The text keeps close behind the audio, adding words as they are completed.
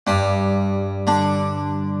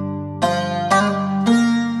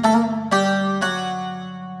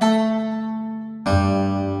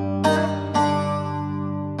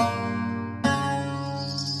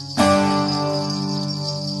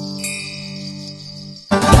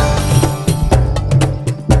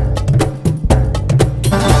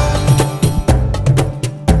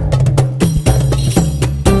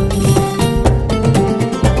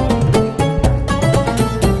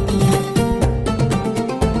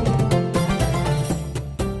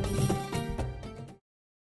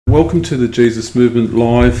Welcome to the Jesus Movement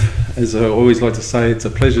Live. As I always like to say, it's a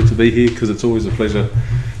pleasure to be here because it's always a pleasure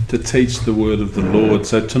to teach the word of the Lord.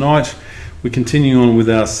 So tonight we're continuing on with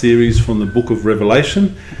our series from the book of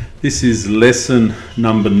Revelation. This is lesson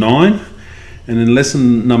number 9, and in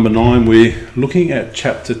lesson number 9 we're looking at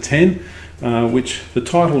chapter 10, which the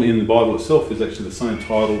title in the Bible itself is actually the same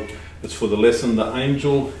title as for the lesson, The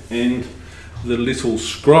Angel and the Little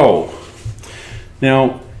Scroll.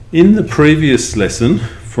 Now, in the previous lesson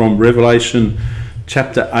from Revelation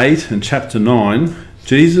chapter 8 and chapter 9,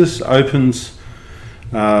 Jesus opens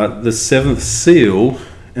the seventh seal,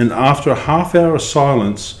 and after a half hour of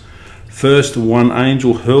silence, first one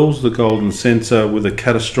angel hurls the golden censer with a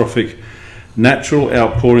catastrophic natural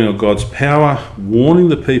outpouring of God's power, warning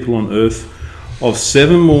the people on earth of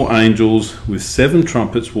 7 more angels with 7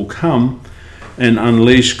 trumpets will come and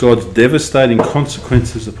unleash God's devastating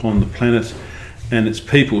consequences upon the planet and its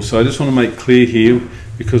people. So I just want to make clear here,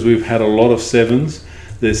 because we've had a lot of 7s,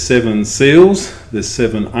 there's 7 seals, there's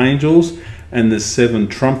 7 angels, and there's 7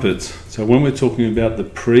 trumpets. So when we're talking about the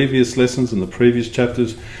previous lessons and the previous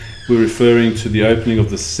chapters, we're referring to the opening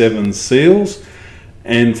of the 7 seals,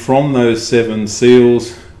 and from those 7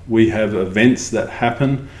 seals we have events that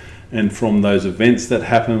happen, and from those events that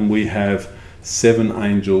happen we have 7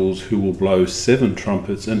 angels who will blow 7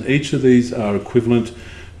 trumpets, and each of these are equivalent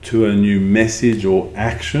to a new message or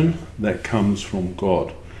action that comes from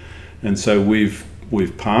God. And so we've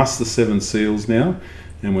passed the 7 seals now,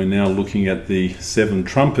 and we're now looking at the 7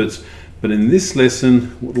 trumpets. But in this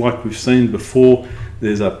lesson, like we've seen before,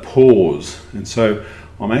 there's a pause. And so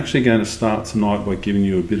I'm actually going to start tonight by giving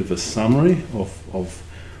you a bit of a summary of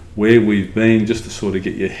where we've been, just to sort of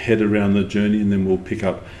get your head around the journey, and then we'll pick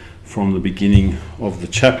up from the beginning of the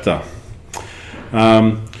chapter.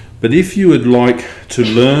 But if you would like to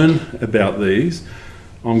learn about these,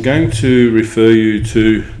 I'm going to refer you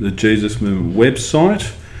to the Jesus Movement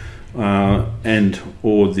website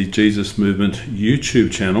or the Jesus Movement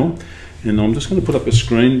YouTube channel. And I'm just going to put up a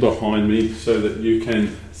screen behind me so that you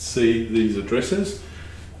can see these addresses.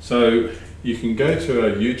 So you can go to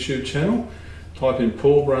our YouTube channel, type in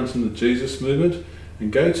Paul Brunton, the Jesus Movement,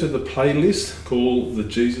 and go to the playlist called the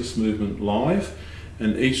Jesus Movement Live.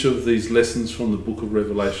 And each of these lessons from the book of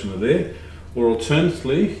Revelation are there. Or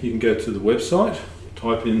alternatively, you can go to the website,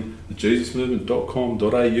 type in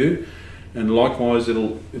thejesusmovement.com.au, and likewise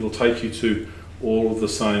it'll take you to all of the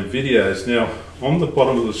same videos. Now, on the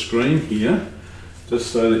bottom of the screen here, just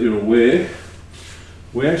so that you're aware,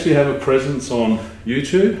 we actually have a presence on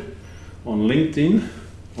YouTube, on LinkedIn,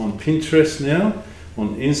 on Pinterest now,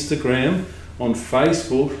 on Instagram, on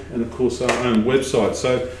Facebook, and of course our own website.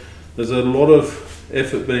 So there's a lot of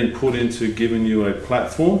effort being put into giving you a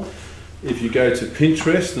platform. If you go to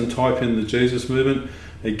Pinterest and type in the Jesus Movement,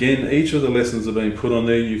 again, each of the lessons are being put on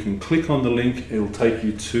there. You can click on the link, it'll take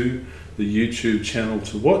you to the YouTube channel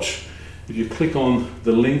to watch. If you click on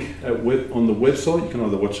the link on the website, you can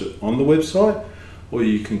either watch it on the website, or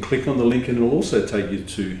you can click on the link and it'll also take you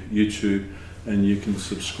to YouTube and you can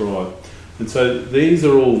subscribe. And so these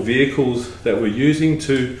are all vehicles that we're using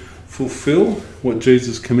to fulfill what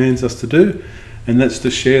Jesus commands us to do, and that's to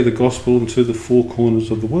share the gospel into the 4 corners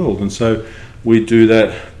of the world. And so we do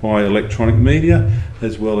that by electronic media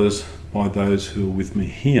as well as by those who are with me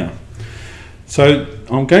here. So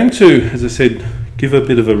I'm going to, as I said, give a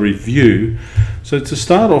bit of a review. So to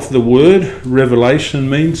start off, the word revelation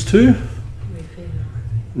means to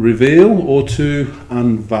reveal or to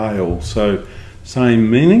unveil. So same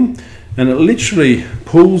meaning, and it literally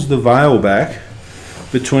pulls the veil back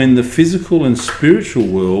between the physical and spiritual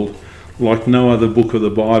world like no other book of the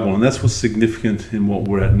Bible. And that's what's significant in what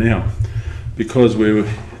we're at now, because we're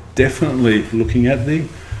definitely looking at the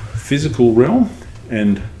physical realm,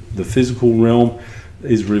 and the physical realm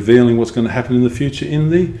is revealing what's going to happen in the future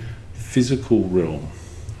in the physical realm.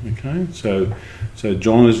 Okay, so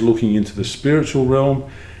John is looking into the spiritual realm,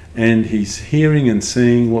 and he's hearing and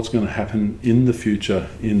seeing what's going to happen in the future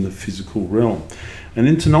in the physical realm. And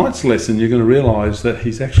in tonight's lesson, you're going to realize that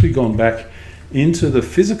he's actually gone back into the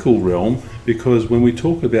physical realm, because when we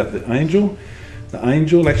talk about the angel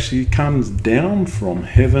actually comes down from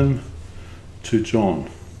heaven to John.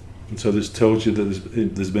 And so this tells you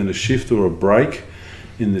that there's been a shift or a break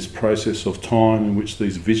in this process of time in which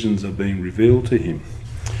these visions are being revealed to him.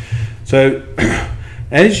 So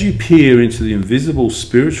as you peer into the invisible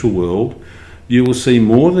spiritual world, you will see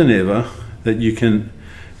more than ever that you can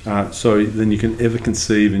than you can ever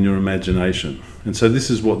conceive in your imagination. And so this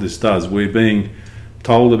is what this does. We're being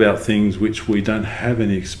told about things which we don't have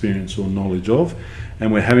any experience or knowledge of,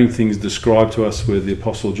 and we're having things described to us where the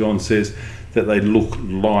Apostle John says that they look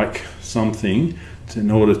like something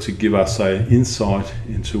in order to give us an insight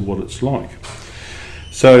into what it's like.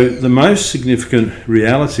 So the most significant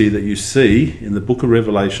reality that you see in the book of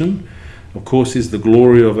Revelation, of course, is the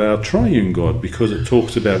glory of our triune God, because it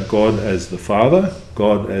talks about God as the Father,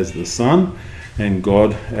 God as the Son, and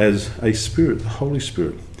God as a Spirit, the Holy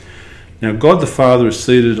Spirit. Now, God the Father is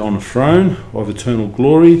seated on a throne of eternal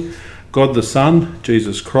glory. God the Son,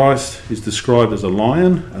 Jesus Christ, is described as a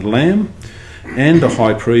lion, a lamb, and a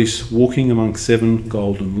high priest walking among 7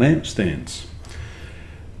 golden lampstands.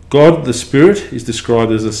 God the Spirit is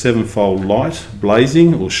described as a sevenfold light,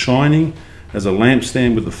 blazing or shining as a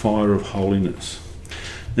lampstand with the fire of holiness.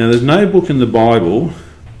 Now, there's no book in the Bible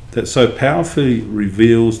that so powerfully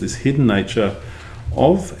reveals this hidden nature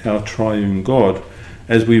of our triune God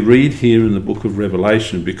as we read here in the book of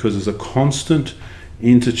Revelation, because there's a constant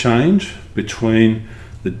interchange between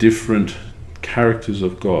the different characters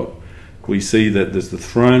of God. We see that there's the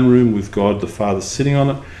throne room with God the Father sitting on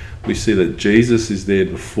it. We see that Jesus is there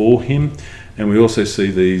before him, and we also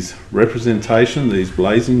see these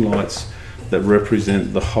blazing lights that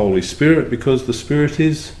represent the Holy Spirit, because the Spirit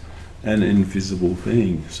is an invisible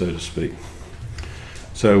being, so to speak.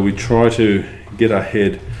 So we try to get our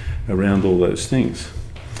head around all those things.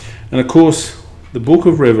 And of course, the book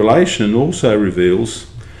of Revelation also reveals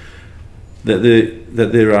that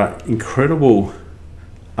there are incredible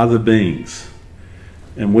other beings,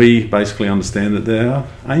 and we basically understand that they are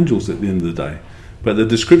angels at the end of the day, but the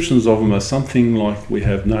descriptions of them are something like we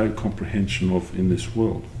have no comprehension of in this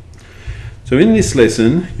world. So in this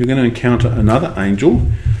lesson, you're going to encounter another angel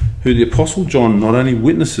who the Apostle John not only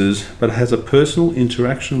witnesses but has a personal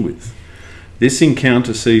interaction with. This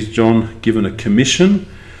encounter sees John given a commission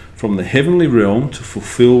from the heavenly realm to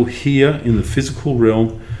fulfill here in the physical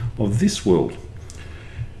realm of this world.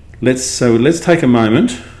 Let's take a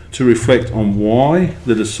moment to reflect on why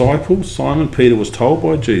the disciple Simon Peter was told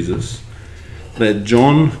by Jesus that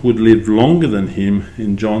John would live longer than him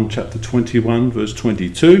in John chapter 21 verse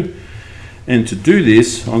 22. And to do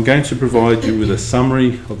this, I'm going to provide you with a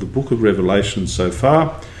summary of the book of Revelation so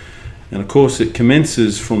far. And of course it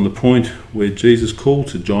commences from the point where Jesus called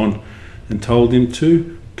to John and told him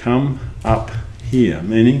to come up here,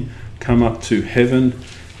 meaning come up to heaven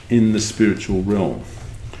in the spiritual realm.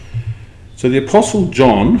 So the Apostle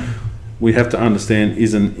John, we have to understand,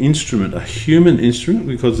 is an instrument, a human instrument,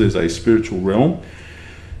 because there's a spiritual realm,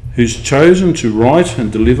 who's chosen to write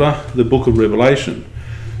and deliver the book of Revelation.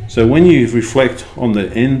 So when you reflect on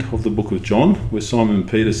the end of the book of John, where Simon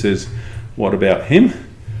Peter says, "What about him?"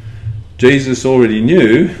 Jesus already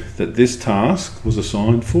knew that this task was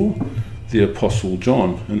assigned for the Apostle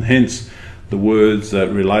John, and hence the words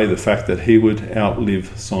that relay the fact that he would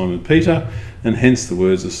outlive Simon Peter, and hence the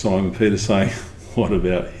words of Simon Peter saying, "What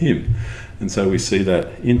about him?" And so we see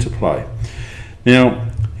that interplay. Now,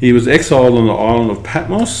 he was exiled on the island of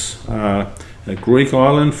Patmos, a Greek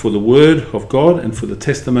island, for the word of God and for the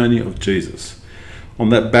testimony of Jesus. On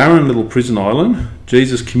that barren little prison island,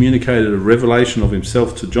 Jesus communicated a revelation of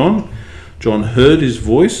himself to John. John heard his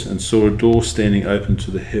voice and saw a door standing open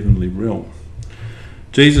to the heavenly realm.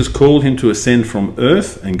 Jesus called him to ascend from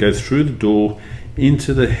earth and go through the door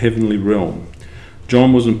into the heavenly realm.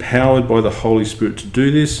 John was empowered by the Holy Spirit to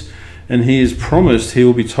do this, and he is promised he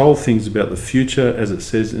will be told things about the future, as it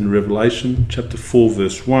says in Revelation chapter 4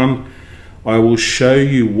 verse 1, "I will show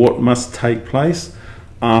you what must take place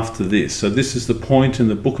after this." So this is the point in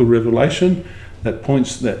the book of Revelation that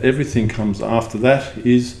points that everything comes after that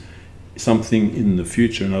is something in the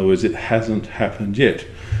future. In other words, it hasn't happened yet.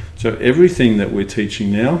 So everything that we're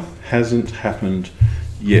teaching now hasn't happened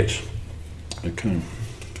yet. Okay.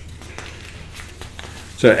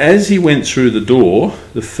 So as he went through the door,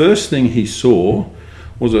 the first thing he saw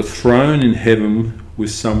was a throne in heaven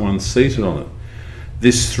with someone seated on it.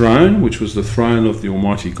 This throne, which was the throne of the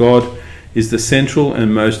Almighty God, is the central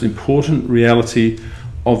and most important reality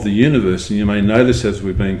of the universe. And you may notice, as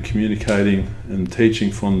we've been communicating and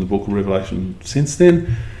teaching from the book of Revelation since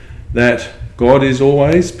then, that God is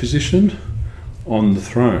always positioned on the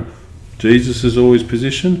throne. Jesus is always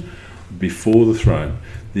positioned before the throne.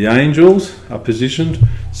 The angels are positioned,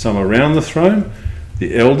 some around the throne.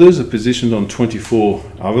 The elders are positioned on 24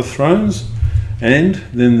 other thrones. And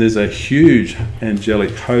then there's a huge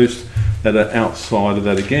angelic host that are outside of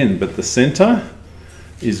that again. But the center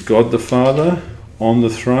is God the Father on the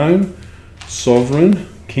throne, sovereign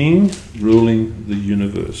king, ruling the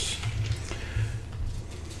universe.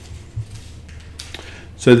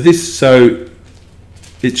 So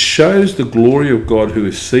it shows the glory of God who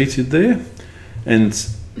is seated there and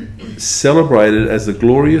celebrated as the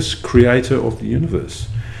glorious creator of the universe.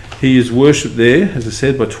 He is worshipped there, as I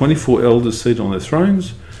said, by 24 elders seated on their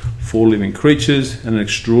thrones, 4 living creatures, and an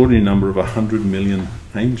extraordinary number of 100 million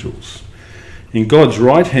angels. In God's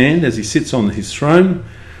right hand, as he sits on his throne,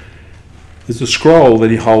 there's a scroll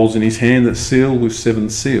that he holds in his hand that's sealed with 7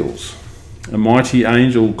 seals. A mighty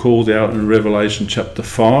angel calls out in Revelation chapter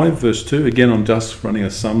 5, verse 2. Again, I'm just running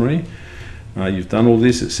a summary. You've done all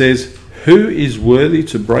this. It says, "Who is worthy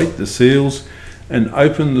to break the seals and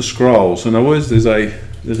open the scrolls?" In other words, there's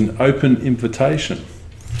an open invitation.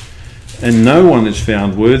 "And no one is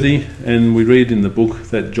found worthy." And we read in the book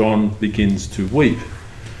that John begins to weep.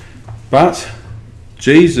 But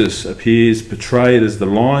Jesus appears portrayed as the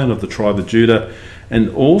Lion of the tribe of Judah, and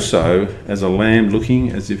also as a lamb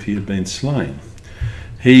looking as if he had been slain.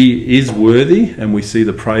 He is worthy, and we see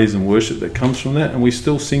the praise and worship that comes from that, and we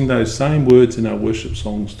still sing those same words in our worship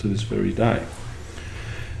songs to this very day.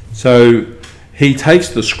 So he takes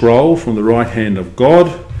the scroll from the right hand of God,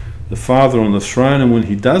 the Father on the throne, and when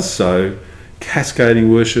he does so, cascading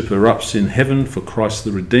worship erupts in heaven for Christ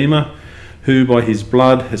the Redeemer, who by his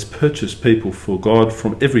blood has purchased people for God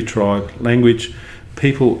from every tribe, language,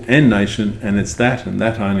 people and nation, and it's that and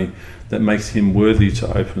that only that makes him worthy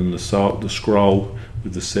to open the scroll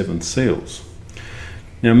with the 7 seals.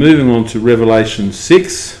 Now moving on to Revelation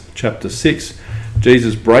 6, chapter 6,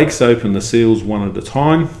 Jesus breaks open the seals one at a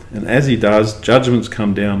time, and as he does, judgments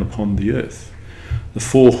come down upon the earth. The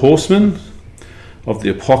 4 horsemen of the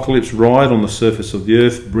apocalypse ride on the surface of the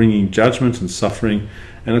earth, bringing judgment and suffering,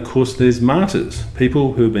 and of course there's martyrs,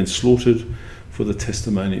 people who have been slaughtered for the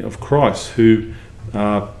testimony of Christ, who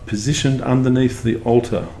are positioned underneath the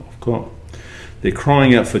altar of God. They're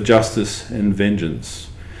crying out for justice and vengeance.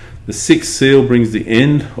 The 6th seal brings the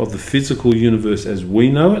end of the physical universe as we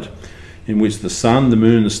know it, in which the sun, the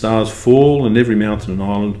moon, the stars fall, and every mountain and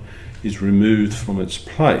island is removed from its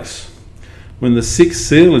place. When the 6th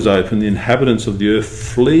seal is opened, the inhabitants of the earth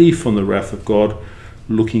flee from the wrath of God,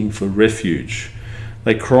 looking for refuge.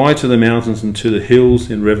 They cry to the mountains and to the hills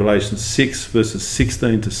in Revelation 6, verses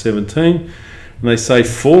 16 to 17, and they say,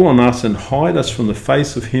 "Fall on us and hide us from the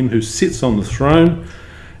face of him who sits on the throne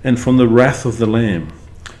and from the wrath of the Lamb."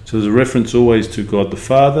 So there's a reference always to God the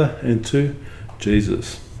Father and to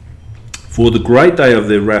Jesus. "For the great day of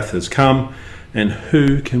their wrath has come, and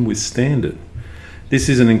who can withstand it?" This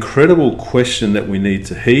is an incredible question that we need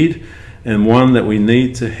to heed, and one that we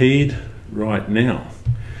need to heed right now.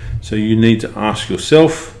 So you need to ask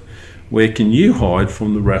yourself, where can you hide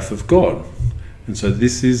from the wrath of God? And so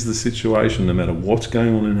this is the situation, no matter what's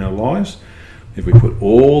going on in our lives. If we put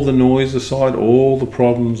all the noise aside, all the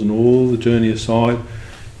problems and all the journey aside,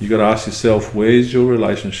 you've got to ask yourself, where's your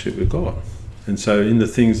relationship with God? And so in the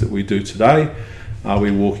things that we do today, are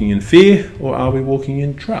we walking in fear or are we walking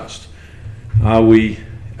in trust? Are we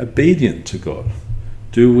obedient to God?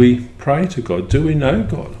 Do we pray to God? Do we know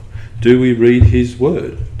God? Do we read his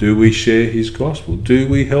word? Do we share his gospel? Do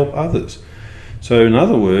we help others? So in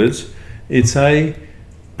other words, it's a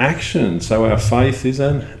action. So our faith is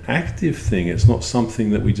an active thing. It's not something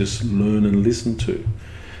that we just learn and listen to.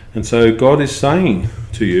 And so God is saying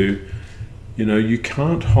to you, you know, you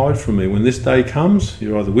can't hide from me. When this day comes,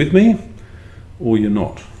 you're either with me or you're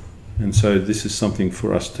not. And so this is something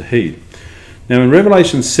for us to heed. Now in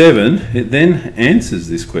Revelation 7, it then answers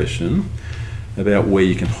this question about where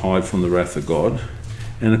you can hide from the wrath of God.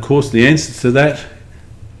 And of course the answer to that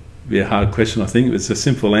be a hard question, I think. It's a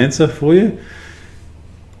simple answer for you.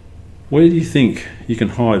 Where do you think you can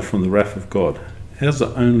hide from the wrath of God? How's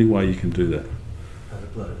the only way you can do that? By the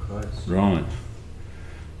blood of Christ. Right.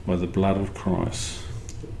 By the blood of Christ.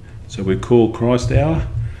 So we call Christ our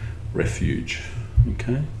refuge.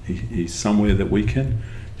 Okay? He's somewhere that we can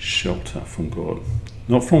shelter from God.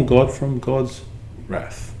 Not from God, from God's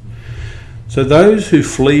wrath. So those who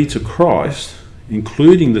flee to Christ,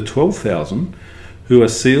 including the 12,000, who are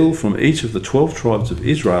sealed from each of the 12 tribes of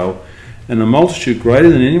Israel, and a multitude greater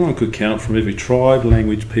than anyone could count from every tribe,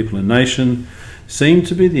 language, people and nation, seem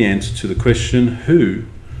to be the answer to the question, who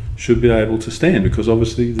should be able to stand? Because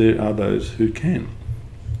obviously there are those who can.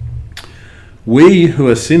 We who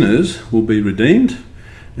are sinners will be redeemed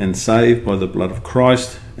and saved by the blood of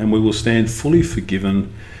Christ, and we will stand fully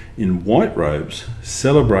forgiven in white robes,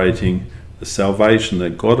 celebrating the salvation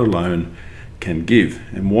that God alone can give.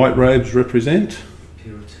 And white robes represent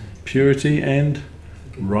purity and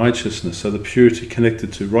righteousness. So the purity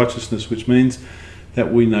connected to righteousness, which means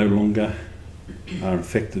that we no longer are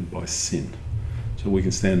affected by sin. So we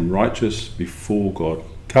can stand righteous before God,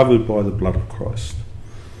 covered by the blood of Christ.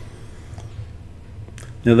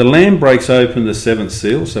 Now the Lamb breaks open the 7th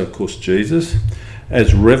seal, so of course Jesus,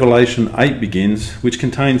 as Revelation 8 begins, which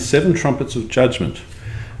contains 7 trumpets of judgment.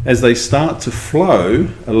 As they start to flow,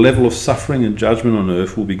 a level of suffering and judgment on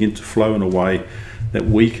earth will begin to flow in a way that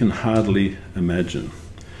we can hardly imagine.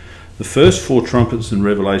 The first 4 trumpets in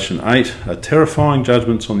Revelation 8 are terrifying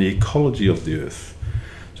judgments on the ecology of the earth.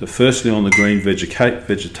 So firstly on the green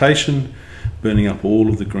vegetation, burning up all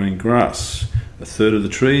of the green grass, a third of the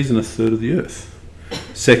trees and a third of the earth.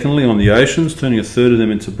 Secondly, on the oceans, turning a third of them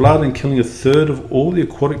into blood and killing a third of all the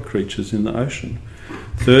aquatic creatures in the ocean.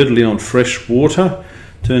 Thirdly, on fresh water,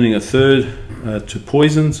 turning a third to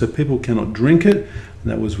poison so people cannot drink it.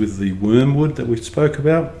 And that was with the wormwood that we spoke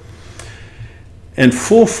about. And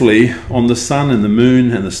fourthly, on the sun and the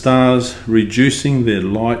moon and the stars, reducing their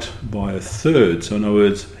light by a third. So in other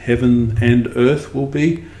words, heaven and earth will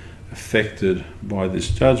be affected by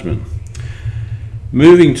this judgment.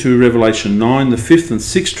 Moving to Revelation 9, the 5th and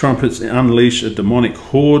 6th trumpets unleash a demonic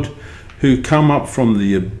horde who come up from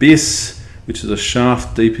the abyss, which is a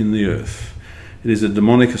shaft deep in the earth. It is a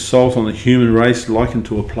demonic assault on the human race likened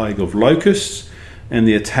to a plague of locusts and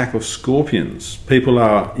the attack of scorpions. People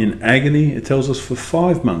are in agony, it tells us, for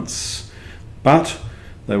 5 months. But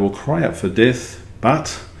they will cry out for death,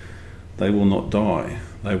 but they will not die.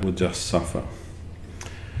 They will just suffer.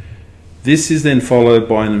 This is then followed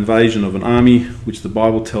by an invasion of an army, which the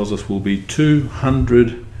Bible tells us will be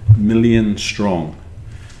 200 million strong.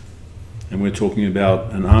 And we're talking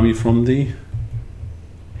about an army from the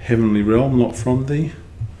heavenly realm, not from the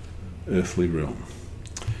earthly realm.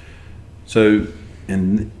 So,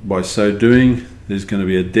 and by so doing, there's going to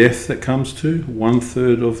be a death that comes to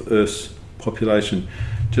 1/3 of Earth's population.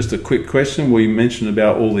 Just a quick question, we mention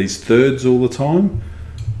about all these thirds all the time.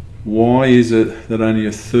 Why is it that only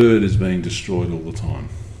a third is being destroyed all the time?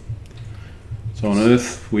 So on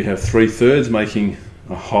earth we have 3/3 making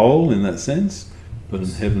a whole in that sense, but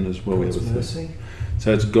in heaven as well we have a third.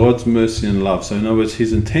 So it's God's mercy and love. So in other words,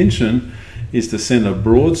 his intention is to send a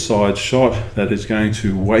broadside shot that is going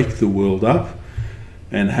to wake the world up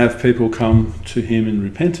and have people come to him in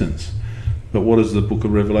repentance. But what does the book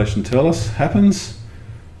of Revelation tell us happens?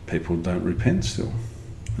 People don't repent still.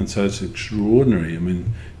 And so it's extraordinary. I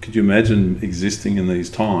mean, could you imagine existing in these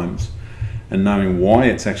times and knowing why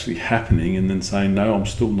it's actually happening and then saying, no, I'm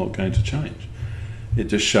still not going to change? It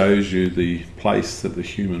just shows you the place that the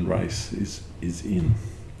human race is in.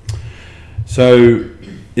 So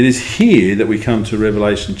it is here that we come to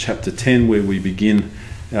Revelation chapter 10, where we begin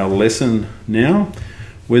our lesson now,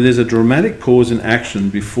 where there's a dramatic pause in action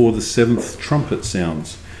before the 7th trumpet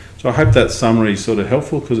sounds. So I hope that summary is sort of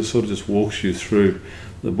helpful, because it sort of just walks you through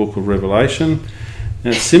the book of Revelation.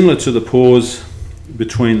 Now it's similar to the pause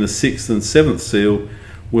between the 6th and 7th seal,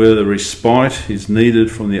 where the respite is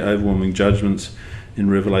needed from the overwhelming judgments in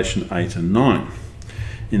Revelation 8 and 9.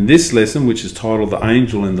 In this lesson, which is titled The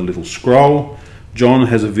Angel and the Little Scroll, John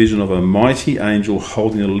has a vision of a mighty angel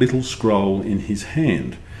holding a little scroll in his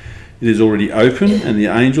hand. It is already open, and the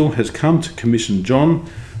angel has come to commission John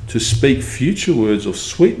to speak future words of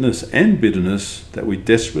sweetness and bitterness that we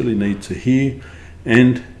desperately need to hear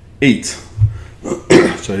and eat.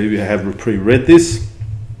 So you have pre-read this.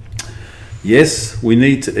 Yes, we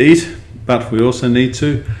need to eat, but we also need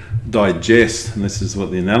to digest, and this is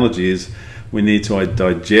what the analogy is. We need to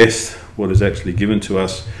digest what is actually given to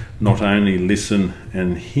us, not only listen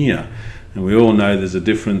and hear. And we all know there's a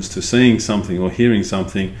difference to seeing something or hearing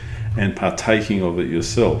something and partaking of it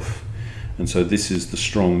yourself. And so this is the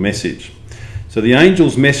strong message. So the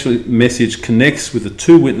angel's message connects with the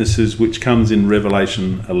 2 witnesses which comes in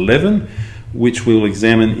Revelation 11, which we'll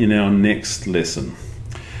examine in our next lesson.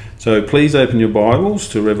 So please open your Bibles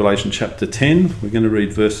to Revelation chapter 10. We're going to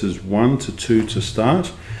read verses 1 to 2 to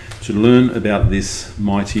start, to learn about this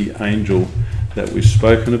mighty angel that we've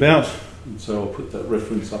spoken about. And so I'll put that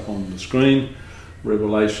reference up on the screen.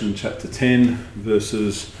 Revelation chapter 10,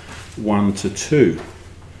 verses 1 to 2.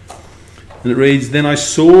 And it reads, "Then I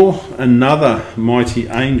saw another mighty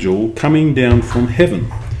angel coming down from heaven.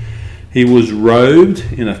 He was robed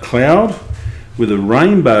in a cloud with a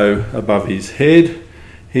rainbow above his head.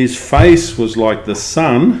 His face was like the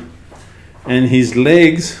sun, and his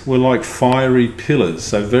legs were like fiery pillars."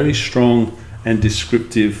 So very strong and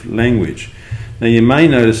descriptive language. Now you may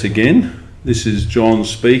notice again, this is John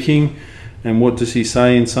speaking, and what does he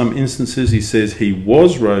say in some instances? He says he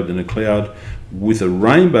was robed in a cloud with a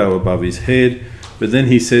rainbow above his head, but then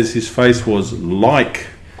he says his face was like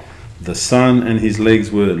the sun and his legs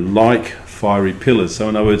were like fiery pillars. So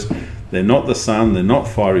in other words, they're not the sun, they're not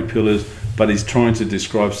fiery pillars, but he's trying to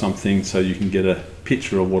describe something so you can get a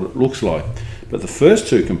picture of what it looks like. But the first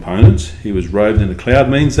 2 components, he was robed in a cloud,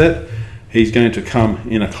 means that he's going to come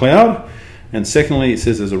in a cloud, And secondly, it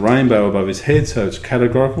says there's a rainbow above his head, so it's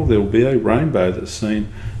categorical. There will be a rainbow that's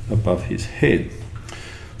seen above his head.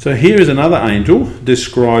 So here is another angel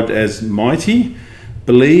described as mighty,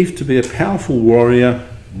 believed to be a powerful warrior,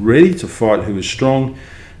 ready to fight, who is strong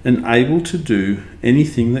and able to do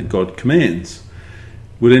anything that God commands.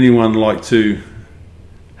 Would anyone like to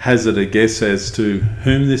hazard a guess as to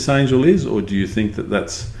whom this angel is, or do you think that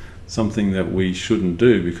that's something that we shouldn't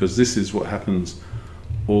do, because this is what happens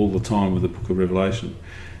all the time with the book of Revelation?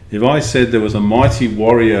 If I said there was a mighty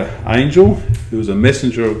warrior angel who was a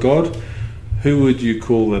messenger of God, who would you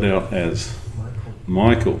call that out as?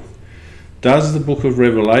 Michael. Does the book of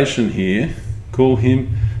Revelation here call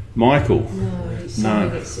him Michael? No,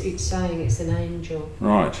 it's saying it's an angel.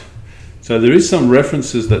 Right. So there is some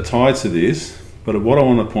references that tie to this, but what I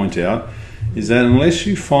want to point out is that unless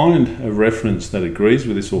you find a reference that agrees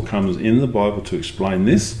with this or comes in the Bible to explain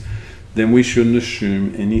this, then we shouldn't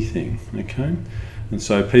assume anything, okay? And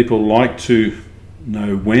so people like to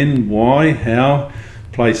know when, why, how,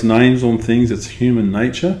 place names on things. It's human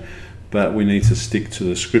nature, but we need to stick to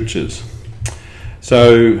the scriptures.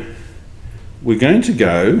 So we're going to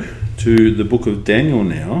go to the book of Daniel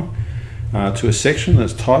now, to a section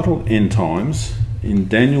that's titled End Times, in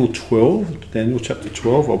Daniel 12, Daniel chapter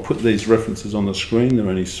 12. I'll put these references on the screen, they're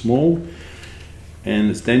only small.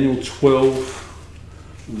 And it's Daniel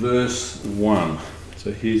 12, verse 1.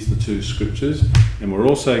 So here's the two scriptures. And we're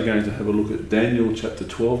also going to have a look at Daniel chapter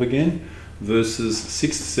 12 again, verses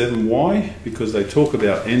 6 to 7. Why? Because they talk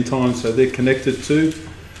about end times, so they're connected to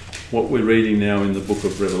what we're reading now in the book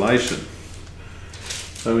of Revelation.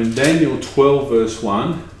 So in Daniel 12, verse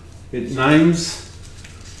 1, it names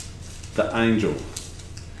the angel.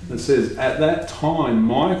 It says, "At that time,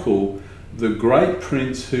 Michael, the great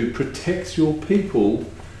prince who protects your people,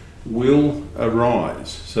 will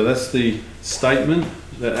arise." So that's the statement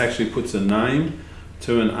that actually puts a name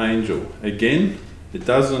to an angel. Again, it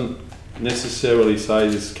doesn't necessarily say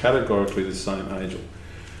this categorically the same angel.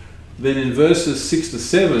 Then in verses 6 to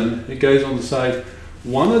 7, it goes on to say,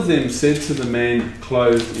 "One of them said to the man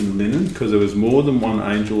clothed in linen," because there was more than one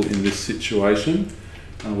angel in this situation,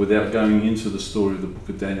 without going into the story of the book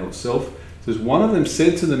of Daniel itself. It says, "One of them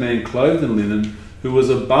said to the man clothed in linen, who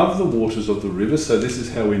was above the waters of the river." So this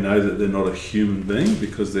is how we know that they're not a human being,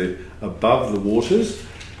 because they're above the waters.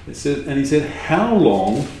 It said, and he said, "How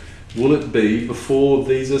long will it be before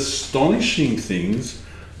these astonishing things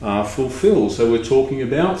are fulfilled?" So we're talking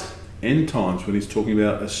about end times when he's talking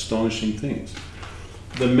about astonishing things.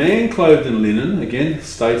 "The man clothed in linen," again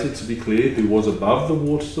stated to be clear, "who was above the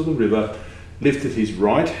waters of the river, lifted his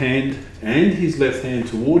right hand and his left hand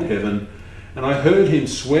toward heaven, and I heard him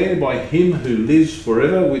swear by him who lives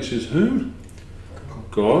forever," which is whom?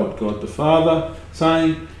 God the Father,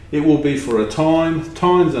 saying, "It will be for a time,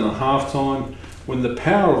 times and a half time, when the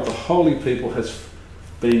power of the holy people has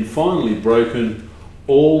been finally broken,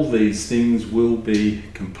 all these things will be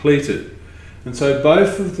completed." And so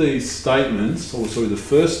both of these statements, or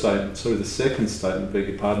the second statement, beg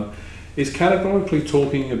your pardon, is categorically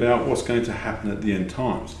talking about what's going to happen at the end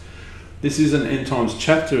times. This is an end times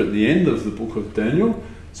chapter at the end of the book of Daniel.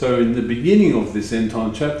 So in the beginning of this end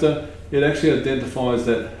time chapter, it actually identifies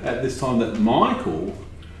that at this time that Michael,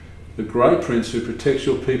 the great prince who protects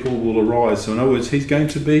your people, will arise. So in other words, he's going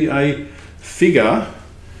to be a figure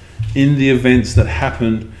in the events that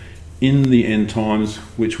happen in the end times,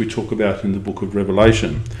 which we talk about in the book of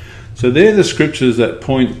Revelation. So they're the scriptures that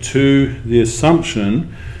point to the assumption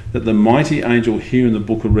that the mighty angel here in the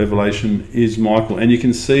book of Revelation is Michael, and you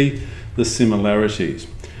can see the similarities.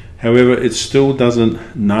 However, it still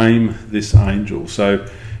doesn't name this angel, so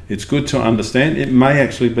it's good to understand it may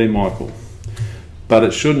actually be Michael, but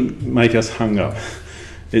it shouldn't make us hung up.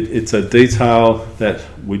 It's a detail that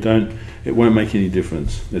it won't make any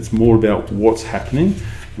difference. It's more about what's happening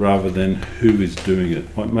rather than who is doing it,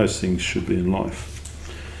 like most things should be in life.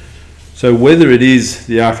 So whether it is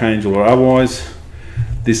the archangel or otherwise,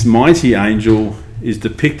 this mighty angel is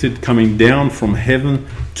depicted coming down from heaven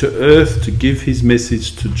to earth to give his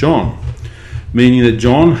message to John, meaning that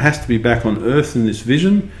John has to be back on earth in this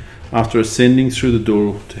vision after ascending through the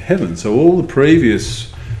door to heaven. So all the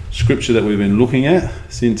previous scripture that we've been looking at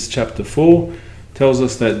since chapter 4 tells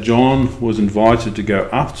us that John was invited to go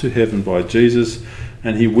up to heaven by Jesus,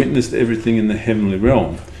 and he witnessed everything in the heavenly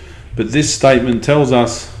realm. But this statement tells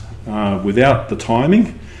us, without the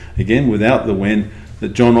timing, again without the when,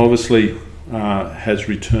 that John obviously has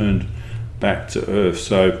returned back to earth.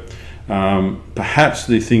 So perhaps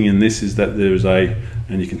the thing in this is that there is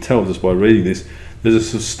and you can tell just by reading this, there's a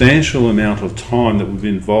substantial amount of time that would be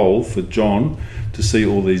involved for John to see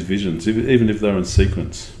all these visions, even if they're in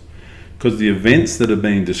sequence. because the events that are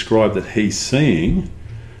being described that he's seeing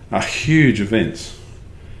are huge events.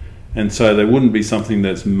 And so they wouldn't be something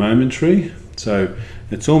that's momentary. So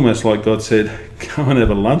it's almost like God said, go and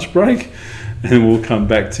have a lunch break and we'll come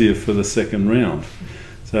back to you for the second round.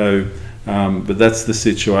 So, but that's the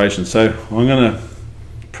situation. So I'm going to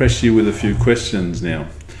press you with a few questions now.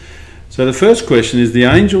 So the first question is, the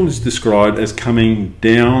angel is described as coming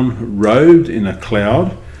down robed in a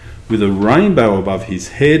cloud with a rainbow above his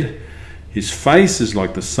head. His face is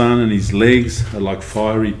like the sun and his legs are like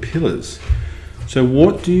fiery pillars. So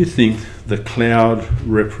what do you think the cloud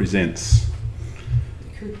represents?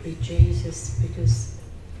 It could be Jesus, because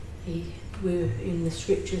in the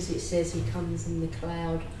scriptures it says he comes in the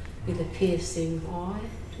cloud with a piercing eye.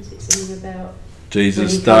 Does it seem about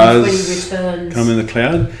Jesus when he does returns, come in the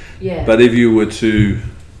cloud? Yeah. But if you were to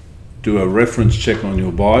do a reference check on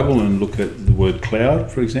your Bible and look at the word cloud,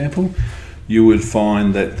 for example, you would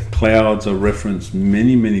find that clouds are referenced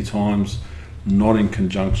many, many times, not in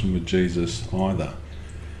conjunction with Jesus either.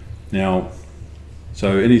 Now,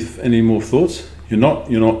 so any more thoughts? You're not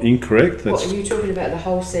incorrect. What are you talking about? The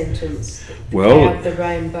whole sentence? The Well, cloud, the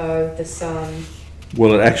rainbow, the sun.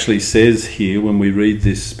 Well, it actually says here, when we read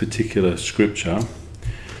this particular scripture,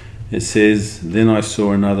 it says, "Then I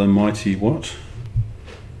saw another mighty" what?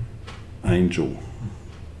 Angel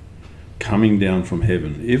coming down from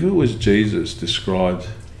heaven. If it was Jesus described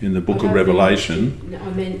in the book of Revelation... I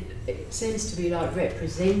mean, it seems to be like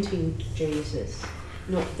representing Jesus,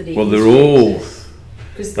 not that he Well, is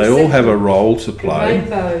Jesus. they all have a role to play. The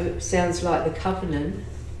rainbow sounds like the covenant.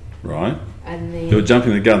 Right. And the... You're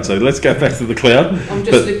jumping the gun, so let's go back to the cloud. I'm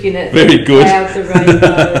just looking at very the good. cloud, the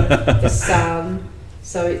rainbow, the sun.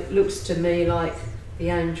 So it looks to me like the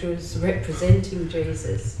angels representing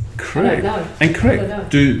Jesus. Correct. I don't know. And correct. I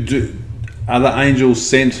don't know. Are the angels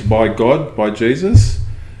sent by God, by Jesus?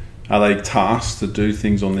 Are they tasked to do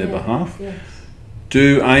things on their behalf? Yes.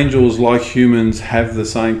 Do angels, like humans, have the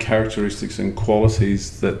same characteristics and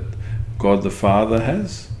qualities that God the Father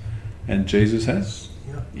has and Jesus has?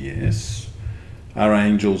 Yep. Yes. Are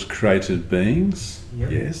angels created beings?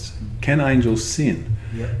 Yep. Yes. Can angels sin?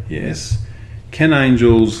 Yep. Yes. Can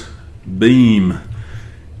angels beam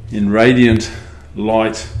in radiant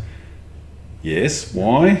light? Yes.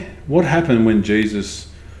 Why? What happened when Jesus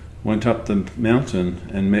went up the mountain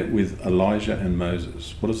and met with Elijah and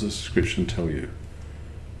Moses? What does the scripture tell you?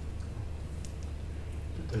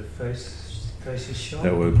 Their faces shone.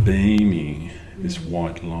 They were beaming this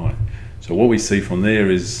white light. So what we see from there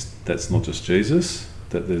is that's not just Jesus,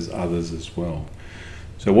 that there's others as well.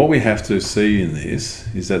 So what we have to see in this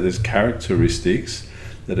is that there's characteristics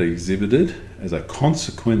that are exhibited as a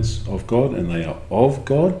consequence of God, and they are of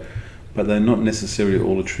God, but they're not necessarily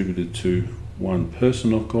all attributed to one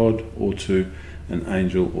person of God or to an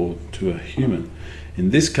angel or to a human. In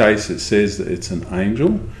this case, it says that it's an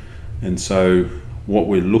angel, and so what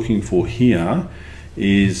we're looking for here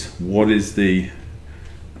is what is the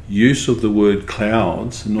use of the word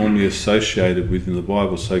clouds normally associated within the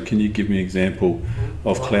Bible. So can you give me an example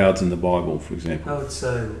of clouds in the Bible, for example? I would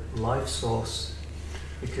say life source,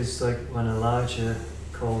 because like when Elijah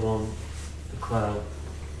called on the cloud,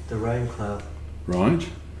 the rain cloud, Right,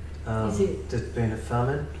 there's been a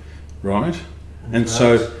famine. right. And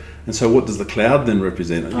so what does the cloud then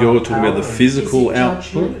represent? You're talking about the physical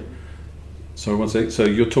output. Sorry, one sec. So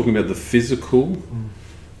you're talking about the physical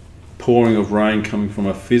pouring of rain coming from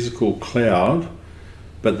a physical cloud,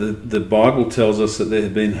 but the Bible tells us that there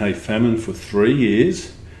had been a famine for 3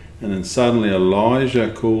 years, and then suddenly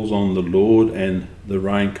Elijah calls on the Lord and the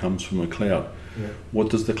rain comes from a cloud. Yeah. What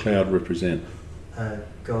does the cloud represent?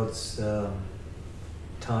 God's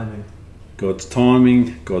timing. God's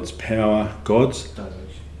timing, God's power, God's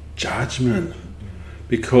judgment.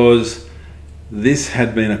 Because this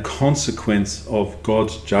had been a consequence of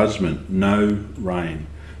God's judgment. No rain,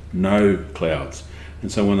 no clouds.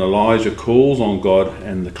 And so when Elijah calls on God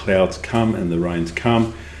and the clouds come and the rains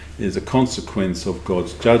come, it is a consequence of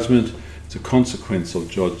God's judgment. It's a consequence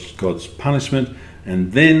of God's punishment.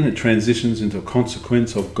 And then it transitions into a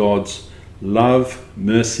consequence of God's love,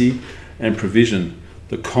 mercy, and provision.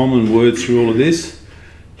 The common word through all of this,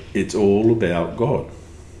 it's all about God.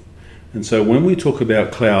 And so when we talk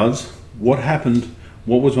about clouds, what happened?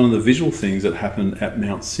 What was one of the visual things that happened at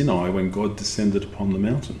Mount Sinai when God descended upon the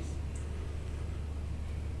mountain?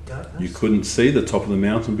 Darkness. You couldn't see the top of the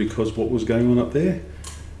mountain because what was going on up there?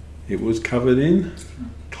 It was covered in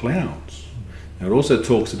clouds. Now it also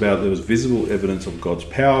talks about there was visible evidence of God's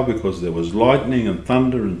power because there was lightning and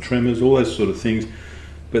thunder and tremors, all those sort of things.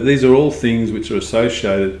 But these are all things which are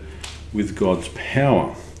associated with God's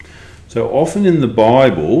power. So often in the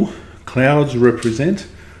Bible, Clouds represent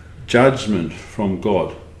judgment from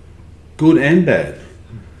God, good and bad,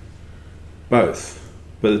 both,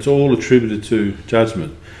 but it's all attributed to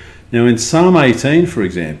judgment. Now in Psalm 18, for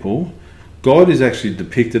example, God is actually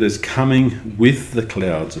depicted as coming with the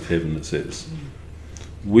clouds of heaven, it says.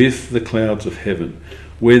 With the clouds of heaven,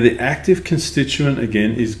 where the active constituent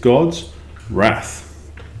again is God's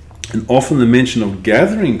wrath. And often the mention of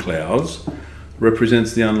gathering clouds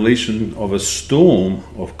represents the unleashing of a storm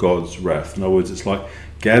of God's wrath. In other words, it's like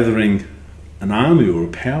gathering an army or a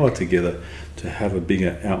power together to have a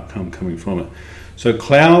bigger outcome coming from it. So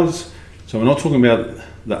clouds, so we're not talking about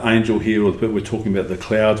the angel here, but we're talking about the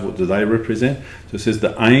clouds. What do they represent? So it says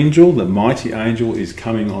the angel, the mighty angel, is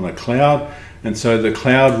coming on a cloud, and so the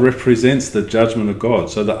cloud represents the judgment of God.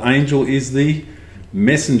 So the angel is the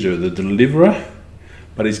messenger, the deliverer,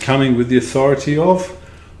 but he's coming with the authority of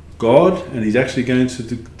God, and he's actually going to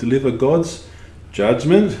deliver God's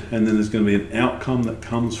judgment, and then there's going to be an outcome that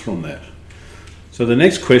comes from that. So the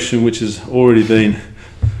next question, which has already been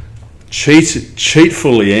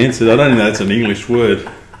cheatfully answered, I don't know if that's an English word,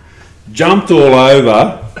 jumped all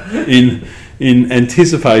over in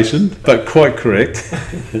anticipation, but quite correct,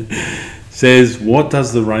 says, what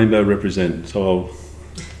does the rainbow represent? So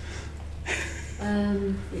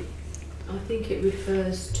I think it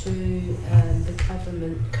refers to the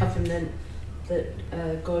covenant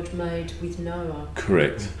that God made with Noah.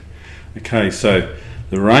 Correct. Okay, so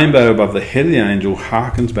the rainbow above the head of the angel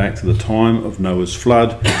harkens back to the time of Noah's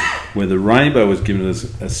flood, where the rainbow was given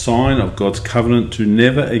as a sign of God's covenant to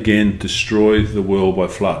never again destroy the world by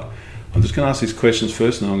flood. I'm just going to ask these questions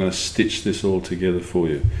first, and then I'm going to stitch this all together for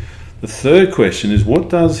you. The third question is, what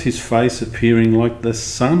does his face appearing like the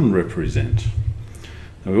sun represent?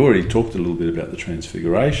 Now, we already talked a little bit about the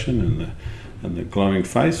transfiguration and the glowing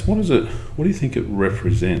face. What is it? What do you think it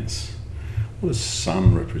represents? What does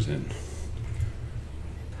sun represent?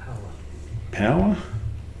 Power?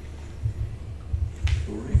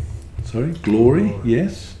 Glory. Sorry? Glory?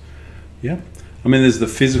 Yes. Yep. I mean, there's the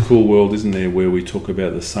physical world, isn't there, where we talk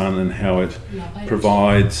about the sun and how it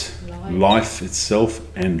provides life itself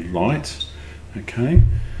and light. Okay?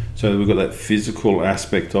 So we've got that physical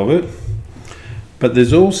aspect of it. But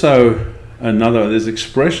there's also there's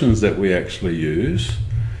expressions that we actually use.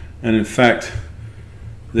 And in fact,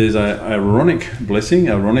 there's a Aaronic blessing,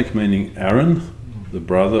 Aaronic meaning Aaron, the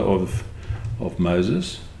brother of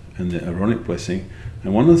Moses, and the Aaronic blessing.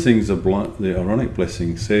 And one of the things the Aaronic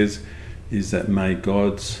blessing says is that may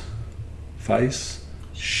God's face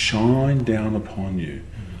shine down upon you.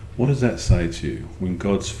 What does that say to you when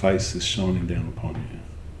God's face is shining down upon you?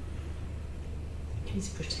 He's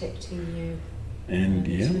protecting you. And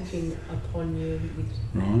He's looking upon you with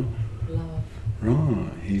love.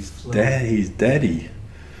 Right. He's daddy.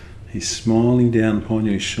 He's smiling down upon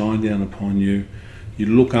you, he's shining down upon you. You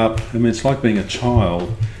look up, I mean, it's like being a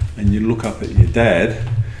child and you look up at your dad,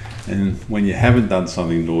 and when you haven't done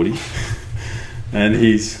something naughty, and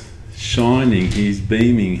he's shining, he's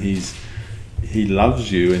beaming, he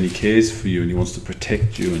loves you and he cares for you and he wants to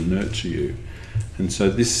protect you and nurture you. And so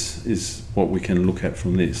this is what we can look at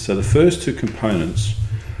from this. So the first two components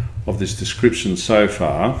of this description so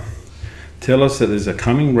far tell us that there's a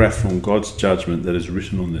coming wrath from God's judgment that is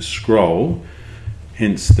written on this scroll,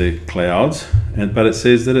 hence the clouds, but it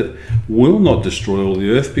says that it will not destroy all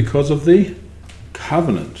the earth because of the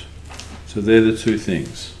covenant. So they're the two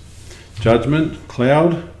things. Judgment,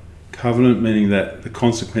 cloud, covenant, meaning that the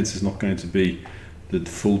consequence is not going to be the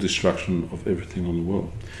full destruction of everything on the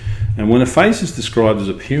world. And when a face is described as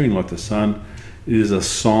appearing like the sun, it is a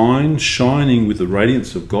sign shining with the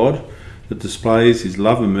radiance of God that displays his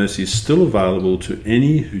love and mercy is still available to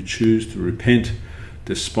any who choose to repent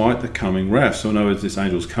despite the coming wrath. So in other words, this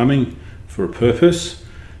angel's coming for a purpose.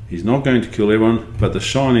 He's not going to kill everyone, but the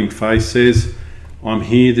shining face says, I'm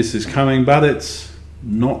here, this is coming, but it's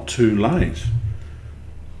not too late.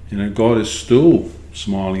 You know, God is still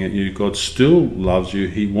smiling at you. God still loves you.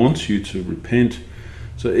 He wants you to repent.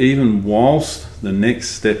 So even whilst the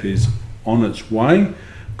next step is on its way,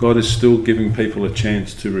 God is still giving people a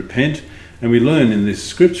chance to repent. And we learn in these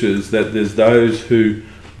scriptures that there's those who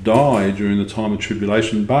die during the time of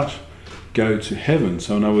tribulation but go to heaven.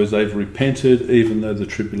 So in other words, they've repented even though the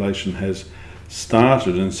tribulation has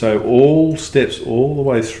started. And so all steps all the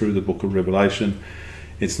way through the book of Revelation,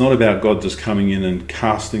 it's not about God just coming in and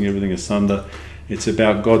casting everything asunder. It's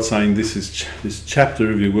about God saying, this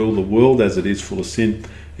chapter, if you will, the world as it is full of sin,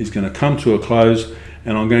 is going to come to a close,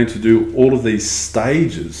 and I'm going to do all of these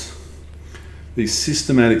stages, these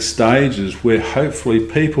systematic stages where hopefully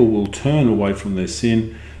people will turn away from their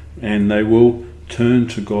sin and they will turn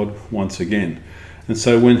to God once again. And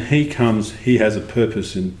so when he comes, he has a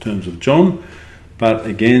purpose in terms of John, but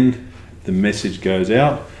again, the message goes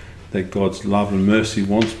out that God's love and mercy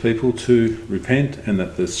wants people to repent, and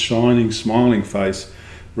that the shining, smiling face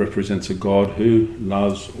represents a God who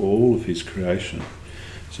loves all of his creation.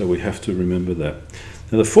 So we have to remember that.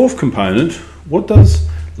 Now the fourth component, what does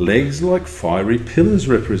legs like fiery pillars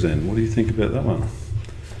represent? What do you think about that one?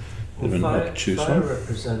 Well, fire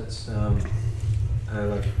represents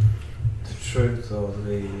like the truth, or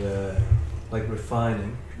the like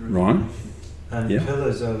refining. Right. And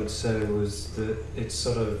pillars, I would say, was that it's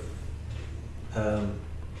sort of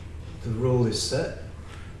the rule is set.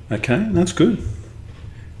 Okay, that's good.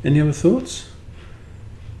 Any other thoughts?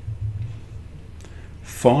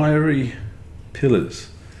 Fiery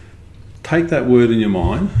pillars. Take that word in your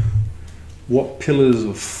mind. What pillars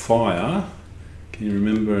of fire? Can you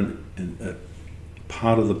remember a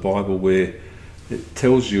part of the Bible where it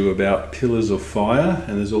tells you about pillars of fire,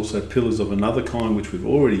 and there's also pillars of another kind which we've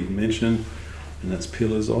already mentioned, and that's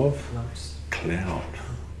pillars of cloud.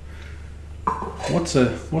 What's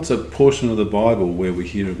a portion of the Bible where we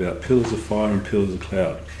hear about pillars of fire and pillars of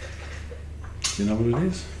cloud? Do you know what it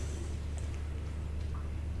is?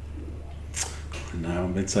 No,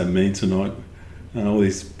 I'm being so mean tonight. And all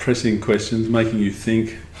these pressing questions, making you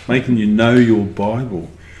think, making you know your Bible.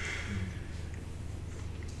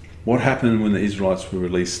 What happened when the Israelites were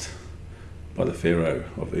released by the Pharaoh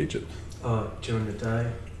of Egypt? During the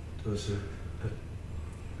day, there was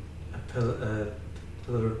a pillar.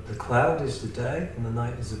 The cloud is the day, and the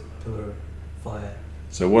night is a pillar of fire.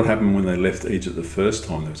 So what happened when they left Egypt the first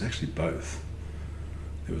time? There was actually both.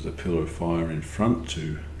 There was a pillar of fire in front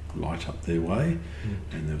to light up their way,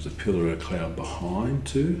 and there was a pillar of cloud behind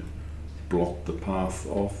to block the path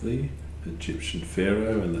of the Egyptian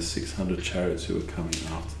Pharaoh and the 600 chariots who were coming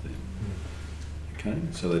after them. Okay,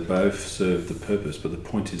 so they both served the purpose, but the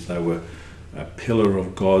point is they were a pillar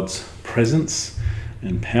of God's presence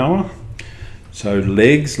and power. So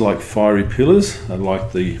legs like fiery pillars are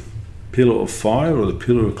like the pillar of fire or the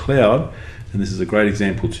pillar of cloud, and this is a great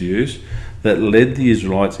example to use, that led the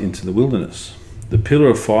Israelites into the wilderness. The pillar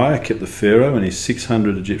of fire kept the Pharaoh and his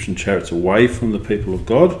 600 Egyptian chariots away from the people of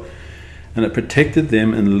God, and it protected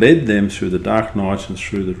them and led them through the dark night and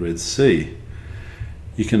through the Red Sea.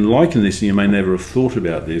 You can liken this, and you may never have thought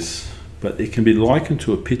about this, but it can be likened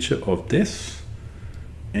to a picture of death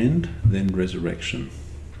and then resurrection.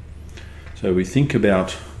 So we think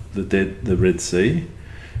about the Red Sea.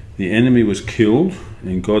 The enemy was killed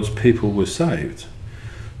and God's people were saved.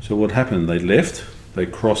 So what happened? They left, they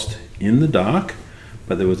crossed in the dark,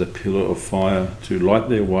 but there was a pillar of fire to light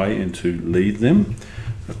their way and to lead them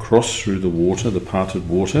across through the water, the parted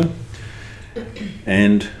water.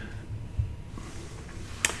 And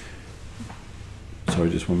sorry,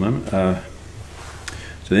 just one moment.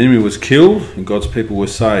 So the enemy was killed and God's people were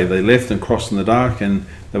saved. They left and crossed in the dark, and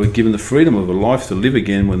they were given the freedom of a life to live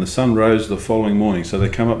again when the sun rose the following morning. So they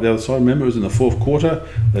come up the other side. Remember, it was in the fourth quarter.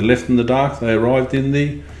 They left in the dark. They arrived in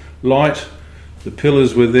the light. The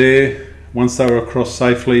pillars were there. Once they were across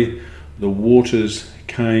safely, the waters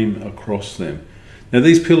came across them. Now,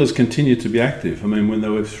 these pillars continued to be active. I mean, when they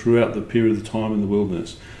were throughout the period of time in the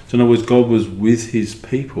wilderness. So in other words, God was with his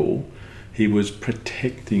people. He was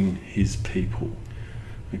protecting his people.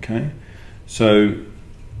 Okay? So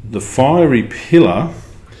the fiery pillar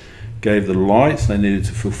gave the light they needed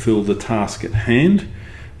to fulfill the task at hand,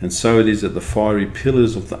 and so it is that the fiery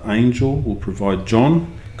pillars of the angel will provide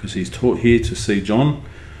John, because he's taught here to see John,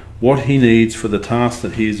 what he needs for the task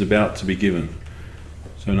that he is about to be given.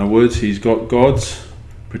 So in other words, he's got God's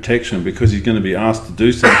protection because he's going to be asked to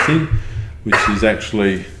do something which is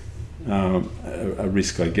actually a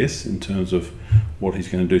risk, I guess, in terms of what he's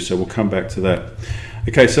going to do. So we'll come back to that.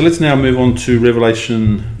 Okay, so let's now move on to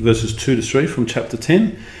Revelation verses 2 to 3 from chapter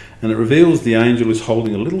 10. And it reveals the angel is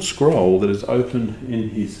holding a little scroll that is open in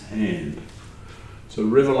his hand. So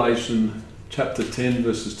Revelation chapter 10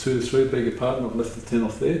 verses 2 to 3, beg your pardon, I've left the 10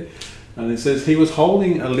 off there. And it says, he was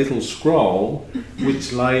holding a little scroll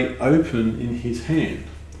which lay open in his hand.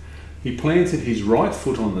 He planted his right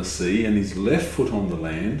foot on the sea and his left foot on the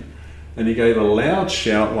land, and he gave a loud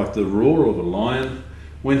shout like the roar of a lion.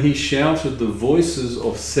 When he shouted, the voices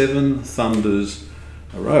of 7 thunders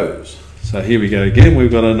arose. So here we go again,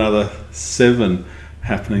 we've got another 7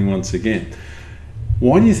 happening once again.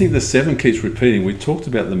 Why do you think the 7 keeps repeating? We talked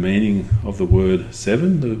about the meaning of the word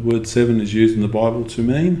 7. The word 7 is used in the Bible to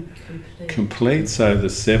mean complete. So the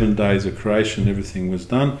 7 days of creation, everything was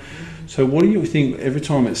done. So what do you think, every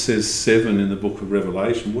time it says 7 in the book of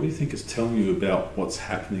Revelation, what do you think it's telling you about what's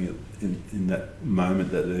happening in that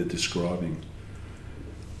moment that they're describing?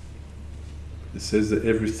 it says that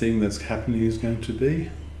everything that's happening is going to be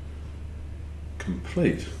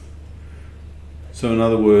complete. So in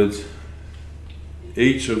other words,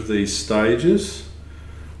 each of these stages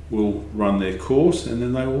will run their course and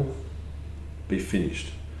then they will be finished.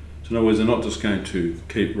 So in other words, they're not just going to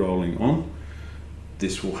keep rolling on.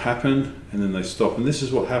 This will happen and then they stop. And this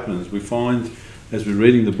is what happens. We find, as we're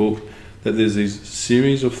reading the book, that there's these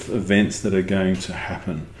series of events that are going to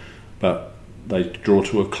happen. But they draw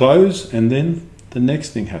to a close and then the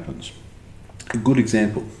next thing happens. A good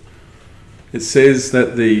example. It says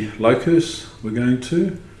that the locusts were going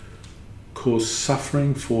to cause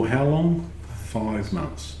suffering for how long? 5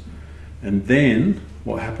 months. And then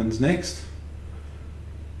what happens next?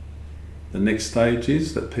 The next stage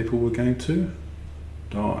is that people were going to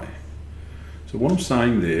die. So what I'm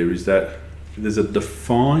saying there is that there's a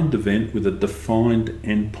defined event with a defined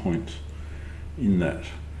endpoint in that.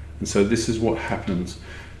 And so this is what happens.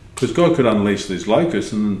 Because God could unleash these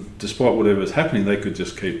locusts and despite whatever's happening, they could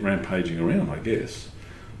just keep rampaging around, I guess.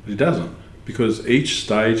 But He doesn't. Because each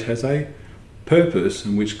stage has a purpose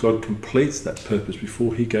in which God completes that purpose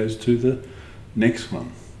before He goes to the next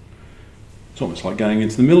one. It's almost like going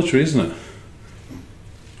into the military, isn't it?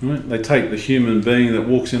 Right? They take the human being that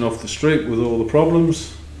walks in off the street with all the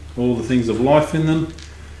problems, all the things of life in them,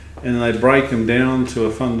 and they break them down to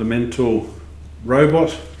a fundamental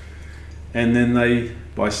robot, and then they,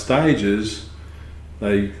 by stages,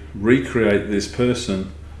 they recreate this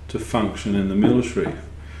person to function in the military.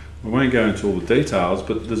 I won't go into all the details,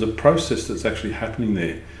 but there's a process that's actually happening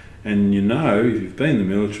there. And you know, if you've been in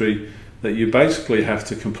the military, that you basically have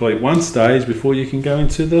to complete one stage before you can go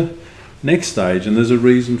into the next stage, and there's a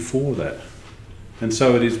reason for that. And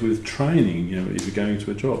so it is with training, you know, if you're going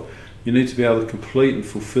to a job. You need to be able to complete and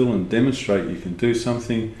fulfill and demonstrate you can do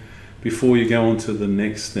something before you go on to the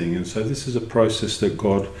next thing. And so this is a process that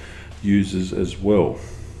God uses as well.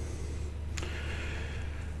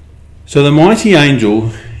 So the mighty angel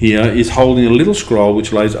here is holding a little scroll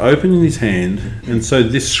which lays open in his hand, and so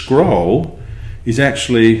this scroll is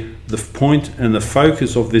actually the point and the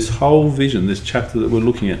focus of this whole vision, this chapter that we're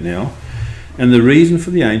looking at now, and the reason for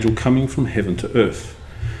the angel coming from heaven to earth.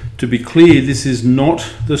 To be clear, this is not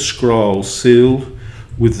the scroll sealed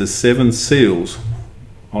with the 7 seals.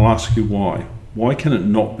 I'll ask you why. Why can it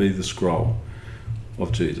not be the scroll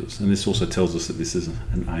of Jesus? And this also tells us that this is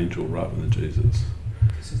an angel rather than Jesus.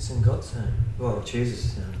 Because it's in God's hand. Well,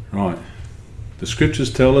 Jesus' hand. Right. The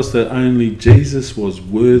scriptures tell us that only Jesus was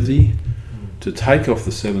worthy to take off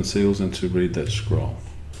the 7 seals and to read that scroll.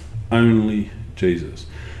 Only Jesus.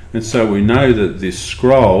 And so we know that this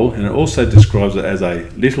scroll, and it also describes it as a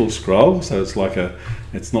little scroll, so it's like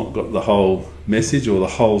it's not got the whole message or the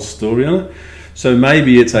whole story on it. So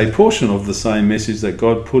maybe it's a portion of the same message that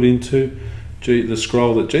God put into the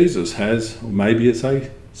scroll that Jesus has, or maybe it's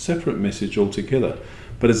a separate message altogether.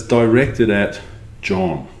 But it's directed at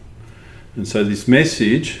John. And so this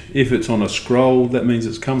message, if it's on a scroll, that means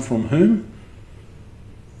it's come from whom?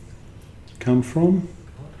 Come from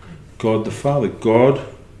God the Father. God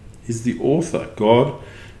is the author. God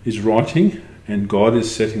is writing, and God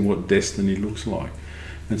is setting what destiny looks like.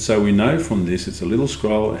 And so we know from this, it's a little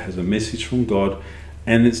scroll, it has a message from God,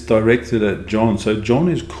 and it's directed at John. So John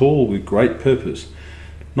is called with great purpose,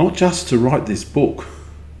 not just to write this book.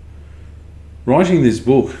 Writing this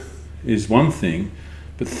book is one thing,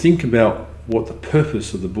 but think about what the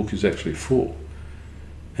purpose of the book is actually for.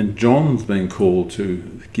 And John's been called to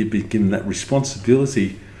be given that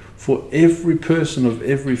responsibility for every person of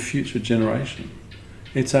every future generation.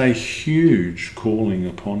 It's a huge calling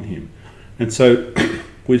upon him. And so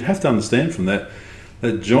we'd have to understand from that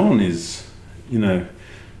John is,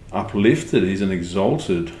 uplifted. He's an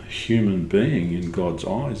exalted human being in God's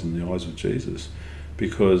eyes, in the eyes of Jesus,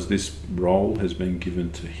 because this role has been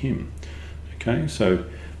given to him. Okay, so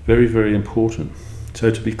very, very important.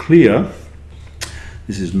 So to be clear,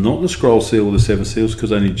 this is not the scroll seal of the 7 seals,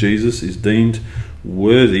 because only Jesus is deemed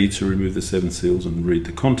worthy to remove the 7 seals and read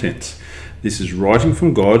the contents. This is writing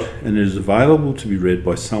from God, and it is available to be read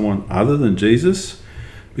by someone other than Jesus,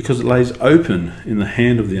 because it lays open in the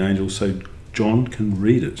hand of the angel so John can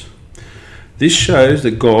read it. This shows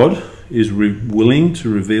that God is willing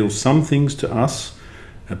to reveal some things to us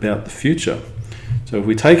about the future. So if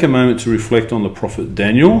we take a moment to reflect on the prophet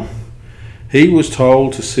Daniel, he was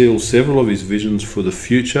told to seal several of his visions for the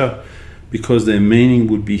future because their meaning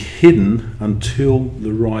would be hidden until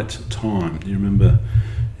the right time. Do you remember,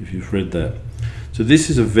 if you've read that? So this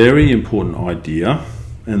is a very important idea,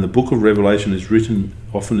 and the book of Revelation is written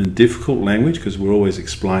often in difficult language because we're always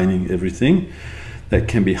explaining everything that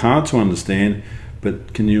can be hard to understand,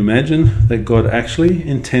 But can you imagine that God actually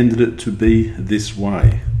intended it to be this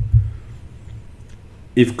way?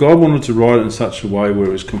 If God wanted to write it in such a way where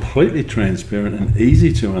it was completely transparent and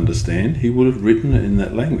easy to understand, he would have written it in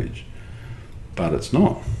that language. But it's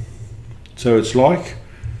not. So it's like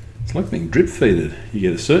being drip-feeded. You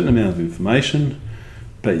get a certain amount of information,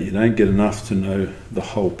 but you don't get enough to know the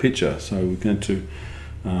whole picture. So we're going to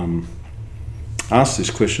ask this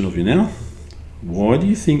question of you now. Why do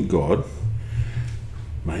you think God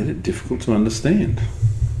made it difficult to understand?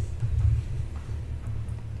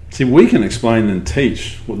 See, we can explain and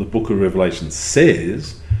teach what the book of Revelation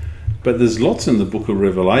says, but there's lots in the book of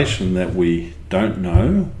Revelation that we don't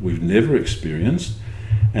know, we've never experienced,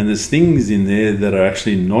 and there's things in there that are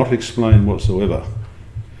actually not explained whatsoever.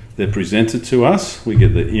 They're presented to us, we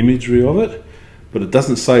get the imagery of it, but it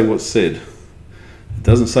doesn't say what's said. It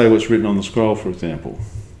doesn't say what's written on the scroll, for example.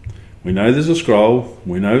 We know there's a scroll,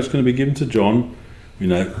 we know it's going to be given to John, we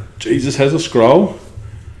know Jesus has a scroll,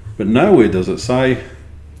 but nowhere does it say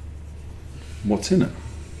what's in it.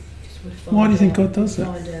 Why do you think God does that?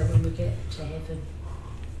 Find out when we get to heaven.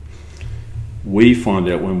 We find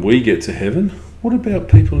out when we get to heaven. What about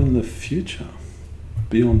people in the future,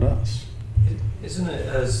 beyond us? Isn't it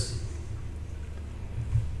as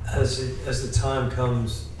the time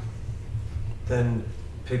comes, then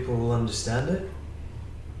people will understand it?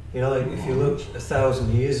 You know, like if you look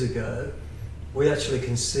 1,000 years ago, we actually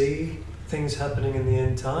can see things happening in the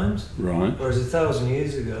end times. Right. Whereas 1,000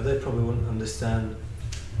 years ago, they probably wouldn't understand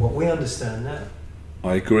what we understand now.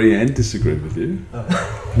 I agree and disagree with you.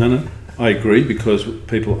 Oh. No, I agree, because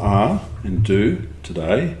people are and do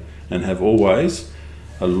today and have always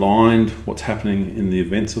aligned what's happening in the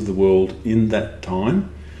events of the world in that time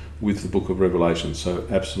with the book of Revelation. So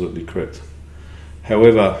absolutely correct.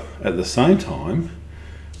 However, at the same time,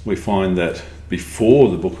 we find that before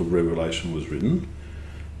the book of Revelation was written,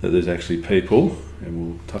 that there's actually people, and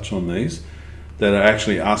we'll touch on these, that are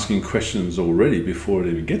actually asking questions already before it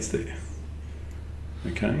even gets there.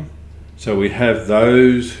 Okay? So we have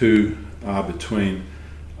those who are between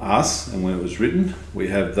us and when it was written. We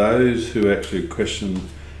have those who actually question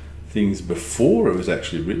things before it was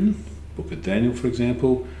actually written. Book of Daniel, for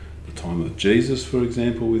example, the time of Jesus, for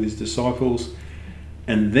example, with his disciples.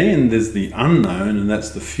 And then there's the unknown, and that's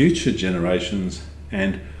the future generations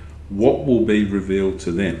and what will be revealed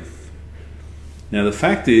to them. Now the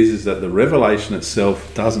fact is that the revelation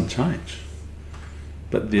itself doesn't change,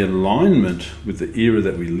 but the alignment with the era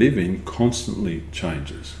that we live in constantly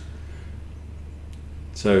changes.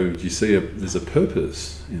 So you see there's a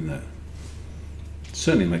purpose in that. It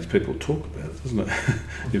certainly makes people talk about it, doesn't it?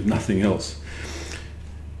 If nothing else.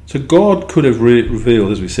 So God could have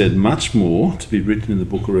revealed, as we said, much more to be written in the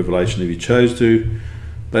book of Revelation if he chose to,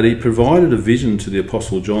 but he provided a vision to the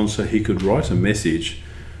Apostle John so he could write a message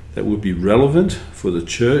that would be relevant for the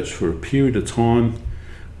church for a period of time,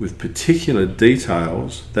 with particular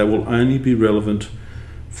details that will only be relevant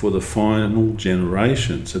for the final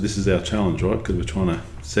generation. So this is our challenge, right? Because we're trying to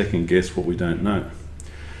second guess what we don't know.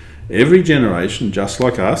 Every generation, just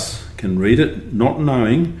like us, can read it not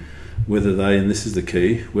knowing whether they, and this is the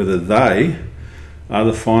key, whether they are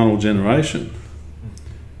the final generation.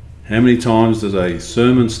 How many times does a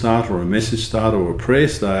sermon start or a message start or a prayer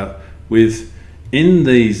start with, in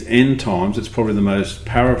these end times? It's probably the most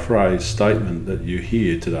paraphrased statement that you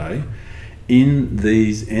hear today, in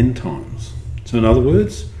these end times. So in other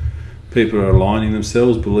words, people are aligning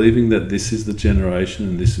themselves, believing that this is the generation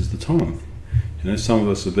and this is the time. You know, some of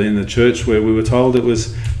us have been in the church where we were told it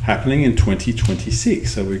was happening in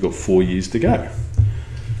 2026, so we've got 4 years to go.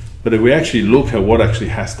 But if we actually look at what actually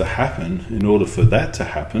has to happen in order for that to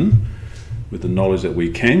happen, with the knowledge that we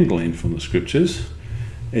can glean from the scriptures,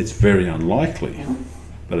 it's very unlikely.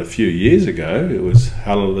 But a few years ago, it was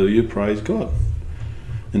hallelujah, praise God.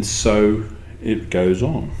 And so it goes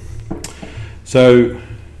on. So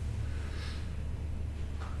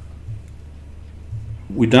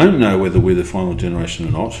we don't know whether we're the final generation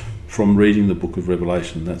or not from reading the book of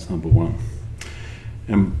Revelation. That's number one.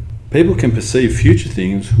 And people can perceive future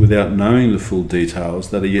things without knowing the full details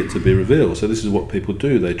that are yet to be revealed. So this is what people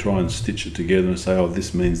do. They try and stitch it together and say, oh,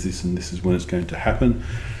 this means this and this is when it's going to happen.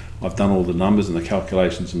 I've done all the numbers and the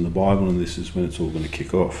calculations in the Bible and this is when it's all going to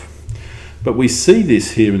kick off. But we see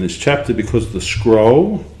this here in this chapter because the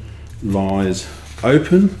scroll lies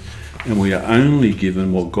open and we are only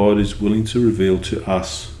given what God is willing to reveal to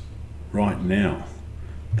us right now.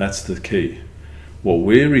 That's the key. What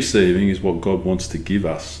we're receiving is what God wants to give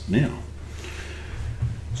us now.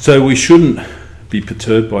 So we shouldn't be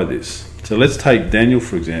perturbed by this. So let's take Daniel,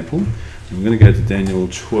 for example. I'm going to go to Daniel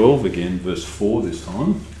 12 again, verse 4 this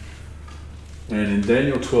time. And in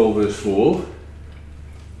Daniel 12 verse 4,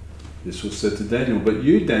 this was said to Daniel, "But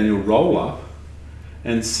you, Daniel, roll up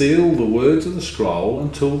and seal the words of the scroll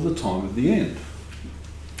until the time of the end."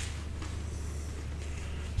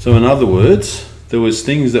 So in other words, there was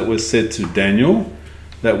things that were said to Daniel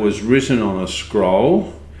that was written on a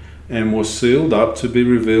scroll and was sealed up to be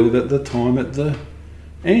revealed at the time at the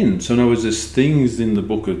end. So in other words, there's things in the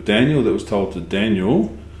book of Daniel that was told to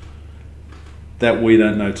Daniel that we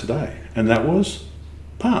don't know today. And that was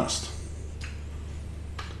past.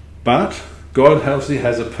 But God obviously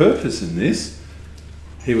has a purpose in this.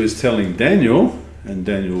 He was telling Daniel, and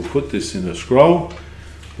Daniel put this in a scroll,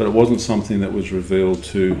 but it wasn't something that was revealed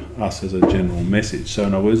to us as a general message. So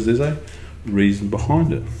in other words, there's a reason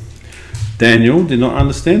behind it. Daniel did not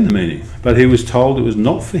understand the meaning, but he was told it was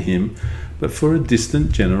not for him, but for a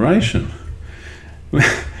distant generation.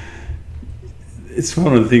 It's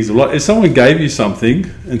one of the things, like if someone gave you something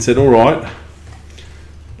and said, "All right,"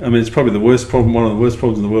 I mean, it's probably the worst problem, one of the worst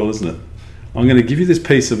problems in the world, isn't it? "I'm going to give you this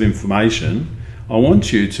piece of information. I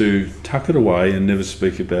want you to tuck it away and never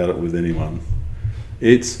speak about it with anyone.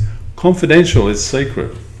 It's confidential, it's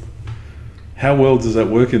secret." How well does that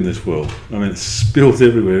work in this world? I mean, it's spilled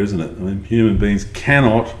everywhere, isn't it? I mean, human beings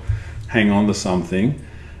cannot hang on to something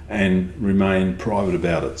and remain private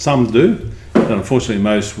about it. Some do, but unfortunately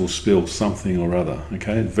most will spill something or other,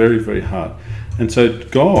 okay? Very, very hard. And so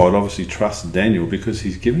God obviously trusts Daniel because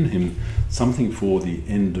he's given him something for the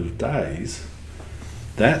end of days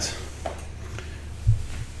that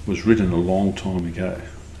was written a long time ago.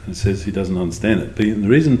 And it says he doesn't understand it. But the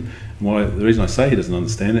reason I say he doesn't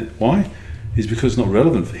understand it, why? Is because it's not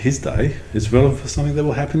relevant for his day. It's relevant for something that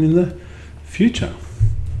will happen in the future.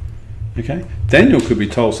 Okay? Daniel could be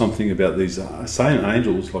told something about these same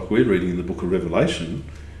angels like we're reading in the book of Revelation,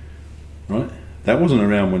 right? That wasn't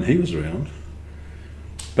around when he was around.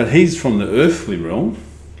 But he's from the earthly realm,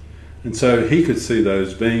 and so he could see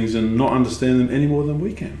those beings and not understand them any more than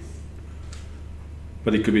we can.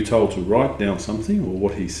 But he could be told to write down something or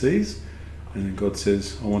what he sees, and then God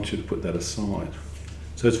says, "I want you to put that aside."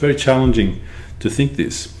 So it's very challenging to think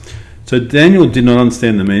this. So Daniel did not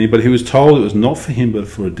understand the meaning, but he was told it was not for him but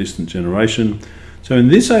for a distant generation. So in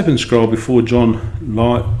this open scroll before John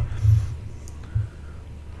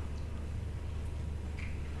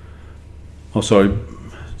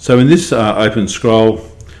So in this open scroll,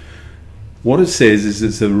 what it says is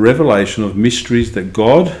it's a revelation of mysteries that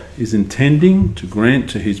God is intending to grant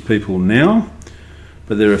to his people now,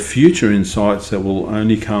 but there are future insights that will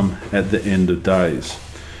only come at the end of days.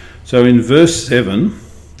 So in verse 7,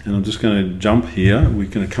 and I'm just going to jump here, we're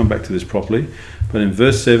going to come back to this properly, but in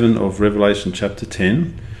verse 7 of Revelation chapter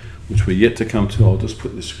 10, which we're yet to come to, I'll just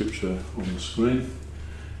put this scripture on the screen.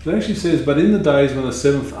 It actually says, "But in the days when the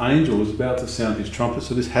seventh angel was about to sound his trumpet,"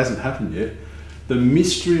 so this hasn't happened yet, "the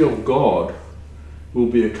mystery of God will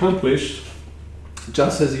be accomplished,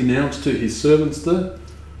 just as he announced to his servants the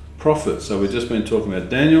prophets." So we've just been talking about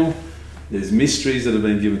Daniel. There's mysteries that have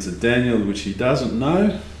been given to Daniel which he doesn't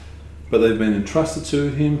know, but they've been entrusted to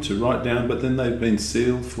him to write down, but then they've been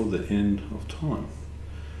sealed for the end of time.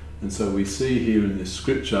 And so we see here in this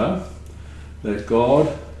scripture that God,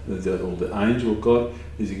 or the angel of God,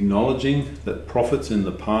 is acknowledging that prophets in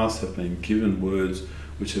the past have been given words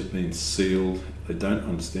which have been sealed. They don't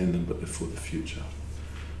understand them, but they're for the future.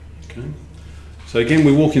 Okay. So again,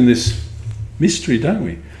 we walk in this mystery, don't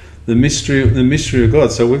we? The mystery of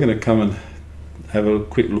God. So we're going to come and have a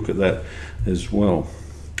quick look at that as well.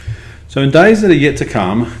 So in days that are yet to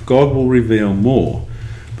come, God will reveal more,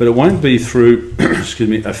 but it won't be through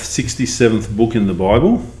a 67th book in the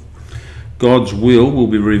Bible. God's will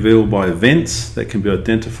be revealed by events that can be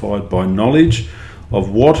identified by knowledge of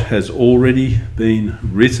what has already been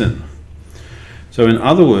written. So in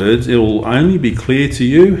other words, it will only be clear to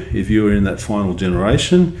you if you are in that final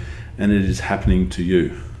generation and it is happening to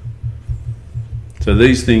you. So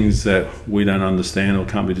these things that we don't understand or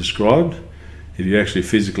can't be described, if you actually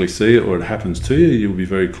physically see it or it happens to you, you'll be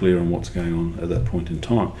very clear on what's going on at that point in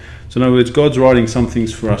time. So in other words, God's writing some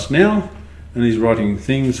things for us now, and he's writing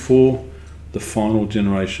things for the final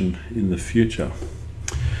generation in the future.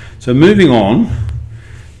 So moving on,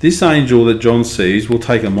 this angel that John sees will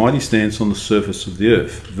take a mighty stance on the surface of the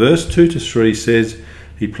earth. Verse 2 to 3 says,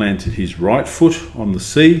 "He planted his right foot on the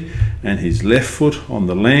sea and his left foot on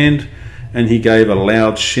the land, and he gave a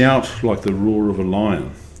loud shout like the roar of a lion."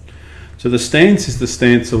 So the stance is the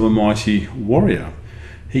stance of a mighty warrior.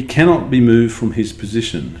 He cannot be moved from his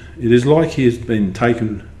position. It is like he has been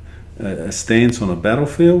taken a stance on a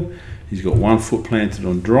battlefield. He's got one foot planted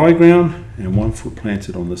on dry ground and one foot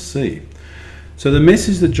planted on the sea. So the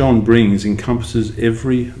message that John brings encompasses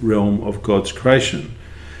every realm of God's creation.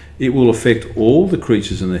 It will affect all the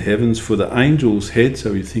creatures in the heavens, for the angel's head,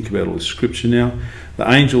 so we think about all the scripture now, the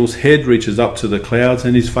angel's head reaches up to the clouds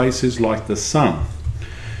and his face is like the sun.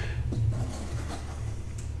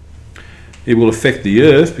 It will affect the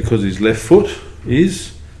earth because his left foot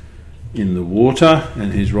is in the water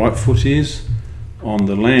and his right foot is on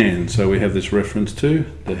the land. So we have this reference to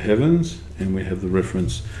the heavens and we have the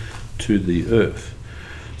reference to the earth.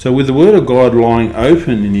 So with the word of God lying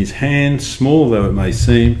open in his hand, small though it may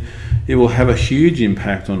seem, it will have a huge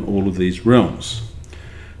impact on all of these realms.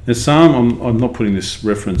 Now I'm not putting this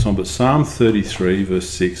reference on, but Psalm 33 verse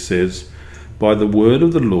 6 says, "By the word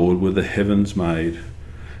of the Lord were the heavens made,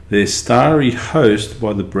 their starry host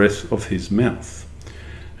by the breath of his mouth."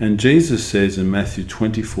 And Jesus says in Matthew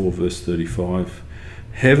 24 verse 35,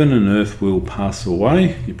 "Heaven and earth will pass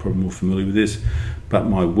away," you're probably more familiar with this, "but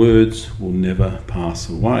my words will never pass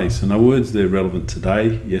away." So no words, they're relevant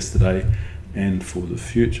today, yesterday, and for the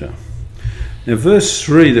future. Now verse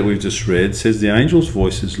 3 that we've just read says, "The angel's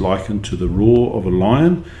voice is likened to the roar of a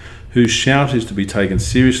lion, whose shout is to be taken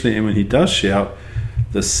seriously, and when he does shout,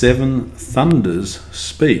 the seven thunders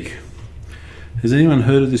speak." Has anyone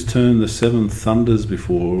heard of this term, the seven thunders,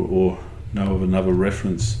 before, or know of another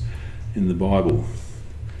reference in the Bible?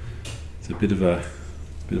 It's a bit of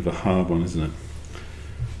a hard one, isn't it?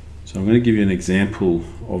 So I'm going to give you an example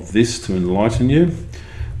of this to enlighten you.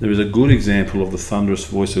 There is a good example of the thunderous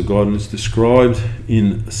voice of God, and it's described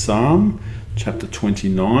in Psalm chapter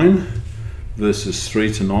 29, verses 3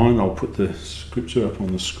 to 9. I'll put the scripture up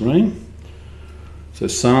on the screen. So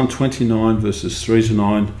Psalm 29, verses 3 to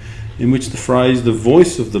 9, in which the phrase, "the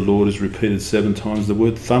voice of the Lord," is repeated 7 times. The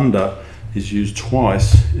word thunder is used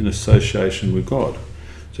twice in association with God.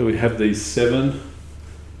 So we have these 7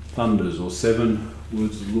 thunders, or 7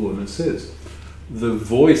 words of the Lord. And it says, "The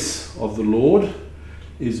voice of the Lord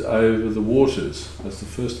is over the waters." That's the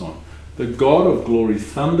first time. "The God of glory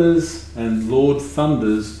thunders, and Lord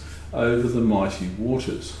thunders over the mighty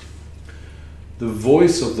waters." The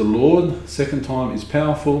voice of the Lord, second time, is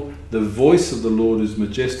powerful. The voice of the Lord is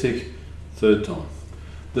majestic, third time.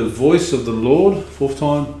 The voice of the Lord, fourth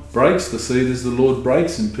time, breaks the cedars. The Lord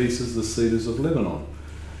breaks in pieces the cedars of Lebanon.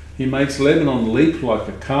 He makes Lebanon leap like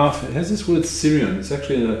a calf. It has this word Syrian. It's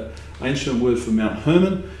actually an ancient word for Mount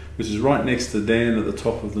Hermon, which is right next to Dan at the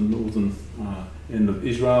top of the northern end of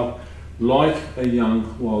Israel, like a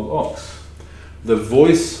young wild ox. The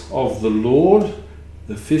voice of the Lord,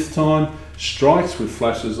 the fifth time, strikes with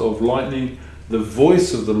flashes of lightning. The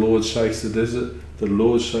voice of the Lord shakes the desert. The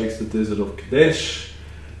Lord shakes the desert of Kadesh.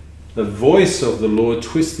 The voice of the Lord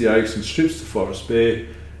twists the oaks and strips the forest bare,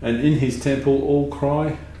 and in his temple all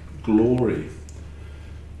cry, "Glory."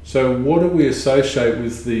 So what do we associate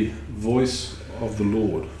with the voice of the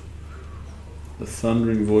Lord? The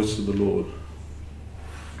thundering voice of the Lord.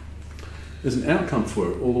 There's an outcome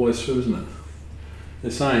for it all the way through, isn't it?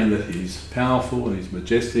 They're saying that he's powerful and he's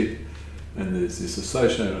majestic, and there's this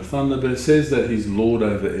association of thunder, but it says that he's Lord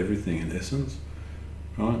over everything in essence,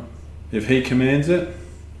 right? If he commands it,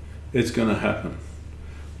 it's going to happen,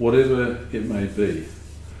 whatever it may be.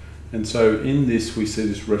 And so in this we see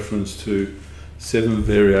this reference to 7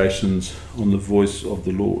 variations on the voice of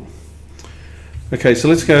the Lord. Okay, so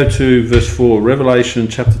let's go to verse 4, Revelation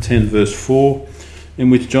chapter 10 verse 4, in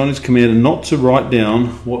which John is commanded not to write down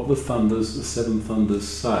what the 7 thunders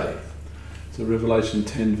say. So Revelation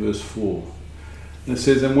 10 verse 4. And it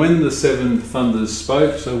says, "And when the 7 thunders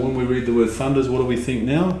spoke," so when we read the word thunders, what do we think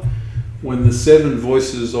now? When the 7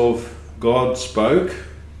 voices of God spoke,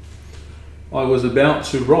 "I was about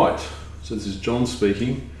to write." So this is John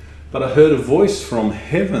speaking. "But I heard a voice from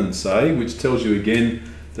heaven say," which tells you again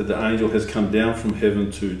that the angel has come down from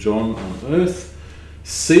heaven to John on earth,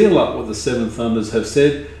 "Seal up what the 7 thunders have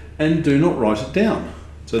said, and do not write it down."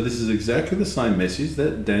 So this is exactly the same message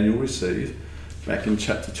that Daniel received back in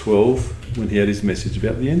chapter 12 when he had his message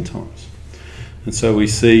about the end times. And so we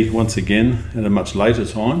see once again at a much later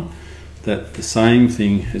time that the same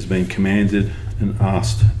thing has been commanded and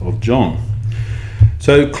asked of John.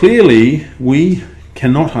 So clearly we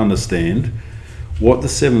cannot understand what the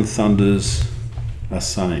 7 thunders are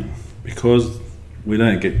saying because we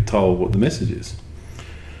don't get told what the message is.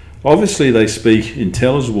 Obviously they speak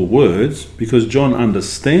intelligible words because John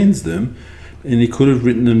understands them, and he could have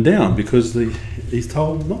written them down because he's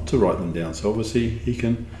told not to write them down. So obviously he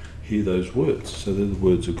can hear those words. So they're the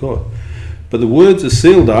words of God. But the words are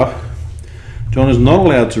sealed up. John is not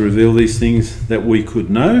allowed to reveal these things that we could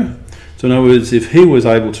know. So in other words, if he was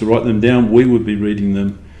able to write them down, we would be reading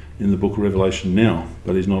them in the book of Revelation now,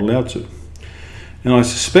 but he's not allowed to. And I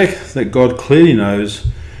suspect that God clearly knows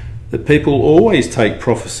that people always take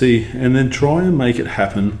prophecy and then try and make it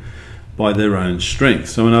happen by their own strength.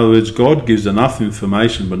 So in other words, God gives enough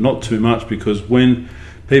information, but not too much, because when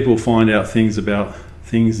people find out things about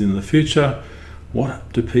things in the future,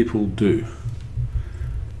 what do people do?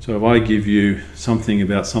 So if I give you something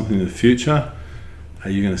about something in the future, are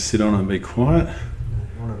you going to sit on it and be quiet?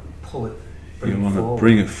 You want to pull it, you want to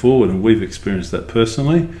bring it forward, and we've experienced that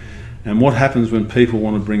personally. And what happens when people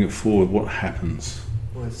want to bring it forward? What happens?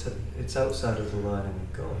 Well, it's outside of the lining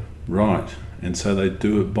of God. Right. And so they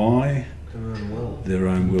do it by their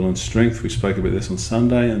own will and strength. We spoke about this on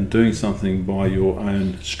Sunday, and doing something by your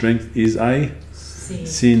own strength is a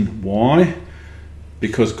sin. Why?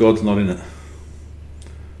 Because God's not in it.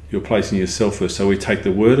 You're placing yourself first. So we take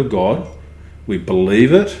the word of God, we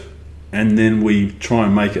believe it, and then we try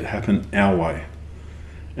and make it happen our way.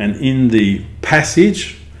 And in the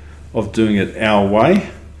passage of doing it our way,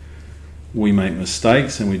 we make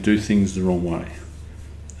mistakes and we do things the wrong way.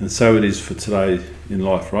 And so it is for today in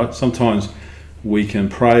life, right? Sometimes we can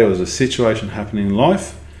pray, or there's a situation happening in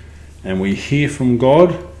life, and we hear from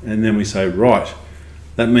God, and then we say, right,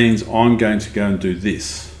 that means I'm going to go and do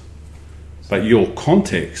this. But your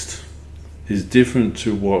context is different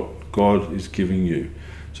to what God is giving you.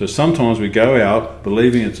 So sometimes we go out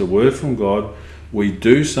believing it's a word from God, we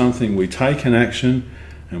do something, we take an action,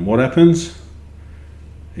 and what happens?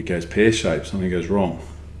 It goes pear-shaped, something goes wrong.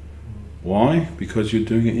 Why? Because you're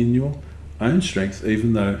doing it in your own strength,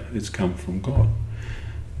 even though it's come from God.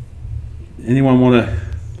 Anyone want to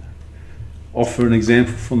offer an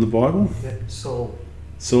example from the Bible? Yeah, Saul.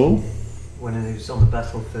 Saul? When he was on the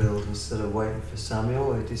battlefield, instead of waiting for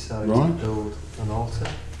Samuel, he decided to build an altar.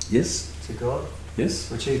 Yes. To God.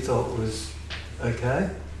 Yes. Which he thought was okay,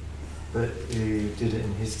 but he did it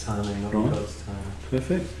in his timing, not God's timing.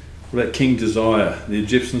 Perfect. What about King Josiah? The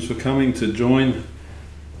Egyptians were coming to join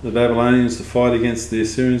the Babylonians to fight against the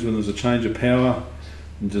Assyrians when there was a change of power.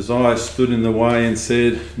 And Josiah stood in the way and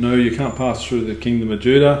said, no, you can't pass through the kingdom of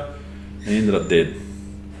Judah. And he ended up dead.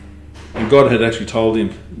 And God had actually told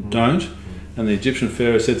him, don't. And the Egyptian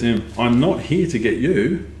Pharaoh said to him, I'm not here to get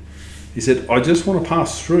you. He said, I just want to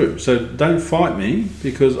pass through. So don't fight me,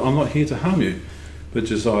 because I'm not here to harm you. But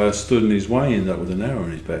Josiah stood in his way, ended up with an arrow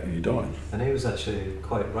in his back, and he died. And he was actually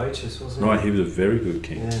quite righteous, wasn't he? Right, he was a very good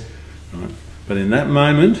king. Yeah. Right. But in that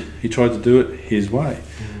moment, he tried to do it his way.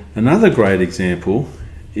 Another great example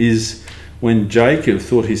is when Jacob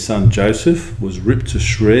thought his son Joseph was ripped to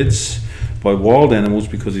shreds by wild animals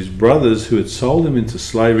because his brothers, who had sold him into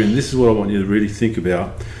slavery, and this is what I want you to really think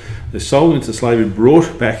about, they sold him into slavery,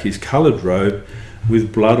 brought back his coloured robe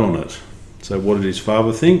with blood on it. So what did his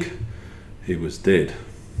father think? He was dead.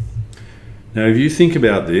 Now if you think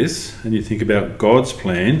about this, and you think about God's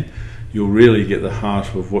plan, you'll really get the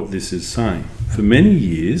heart of what this is saying. For many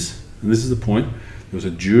years, and this is the point, there was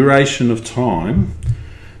a duration of time,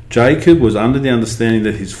 Jacob was under the understanding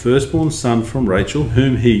that his firstborn son from Rachel,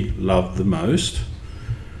 whom he loved the most,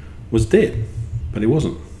 was dead, but he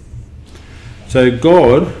wasn't. So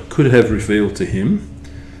God could have revealed to him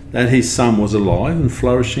that his son was alive and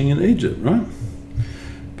flourishing in Egypt, right?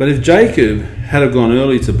 But if Jacob had have gone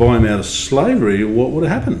early to buy him out of slavery, what would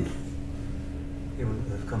have happened? He wouldn't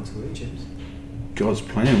have come to Egypt. God's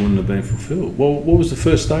plan wouldn't have been fulfilled. Well, what was the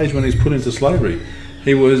first stage when he was put into slavery?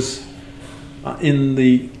 He was in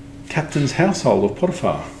the captain's household of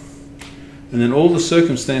Potiphar. And then all the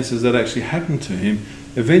circumstances that actually happened to him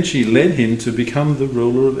eventually led him to become the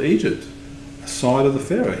ruler of Egypt, aside of the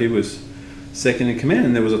Pharaoh. He was second in command.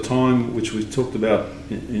 And there was a time, which we talked about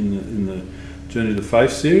in the Journey to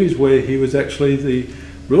Faith series, where he was actually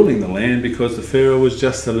ruling the land, because the Pharaoh was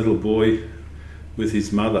just a little boy with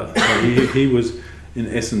his mother. So he was in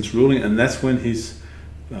essence ruling, and that's when his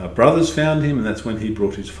brothers found him, and that's when he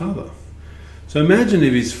brought his father. So imagine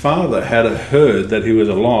if his father had heard that he was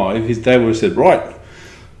alive, his dad would have said, right, I'm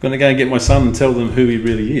going to go and get my son and tell them who he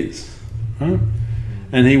really is. Right?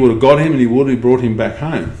 And he would have got him, and he would have brought him back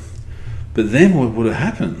home. But then what would have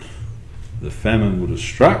happened? The famine would have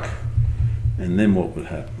struck, and then what would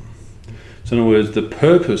happen? So in other words, the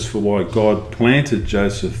purpose for why God planted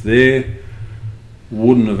Joseph there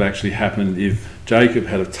wouldn't have actually happened if Jacob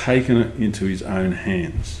had have taken it into his own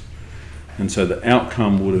hands. And so the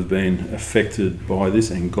outcome would have been affected by this,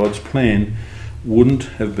 and God's plan wouldn't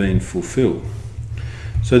have been fulfilled.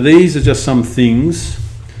 So these are just some things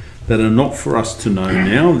that are not for us to know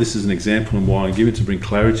now. This is an example and why I give it to bring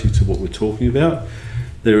clarity to what we're talking about.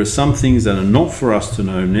 There are some things that are not for us to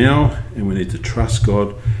know now, and we need to trust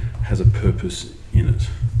God has a purpose in it.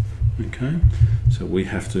 Okay? So we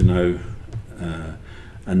have to know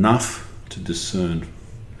enough to discern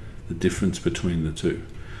the difference between the two.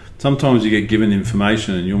 Sometimes you get given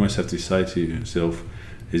information and you almost have to say to yourself,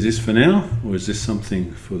 is this for now or is this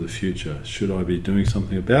something for the future? Should I be doing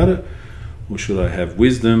something about it, or should I have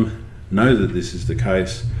wisdom, know that this is the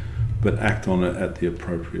case, but act on it at the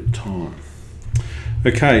appropriate time?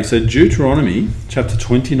 Okay, so Deuteronomy chapter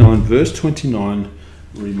 29 verse 29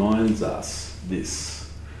 reminds us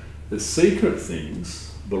this: the secret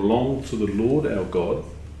things belong to the Lord our God,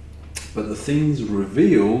 but the things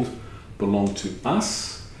revealed belong to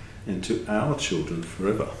us and to our children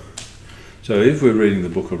forever. So if we're reading the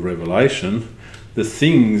book of Revelation, the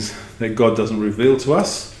things that God doesn't reveal to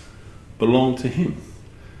us belong to him.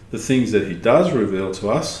 The things that he does reveal to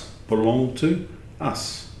us belong to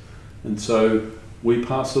us. And so we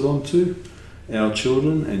pass it on to our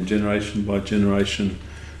children, and generation by generation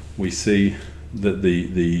we see that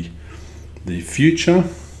the future,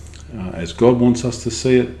 as God wants us to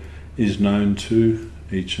see it, is known to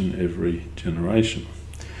each and every generation.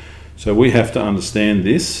 So we have to understand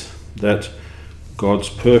this, that God's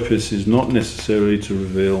purpose is not necessarily to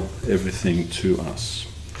reveal everything to us.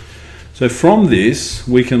 So from this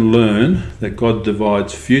we can learn that God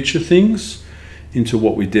divides future things into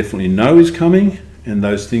what we definitely know is coming and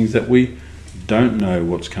those things that we don't know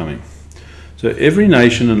what's coming. So every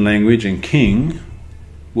nation and language and king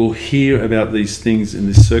will hear about these things in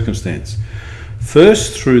this circumstance.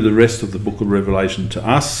 First, through the rest of the book of Revelation to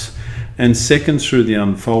us, and second, through the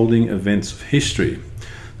unfolding events of history.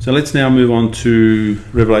 So let's now move on to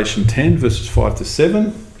Revelation 10, verses 5 to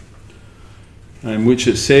 7, in which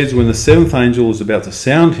it says, when the seventh angel is about to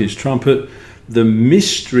sound his trumpet, the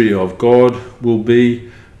mystery of God will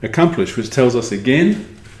be accomplished, which tells us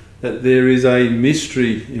again that there is a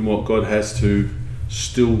mystery in what God has to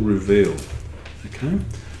still reveal. Okay?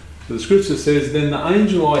 So the scripture says, then the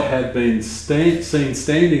angel I had been seen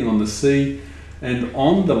standing on the sea and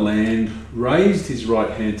on the land raised his right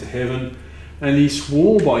hand to heaven, and he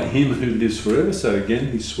swore by him who lives forever. So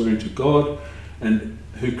again, he's swearing to God, and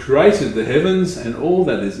who created the heavens and all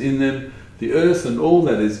that is in them, the earth and all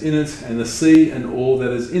that is in it, and the sea and all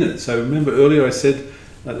that is in it. So remember earlier I said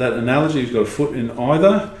that analogy, he's got a foot in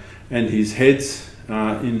either, and his head's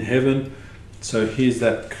in heaven. So here's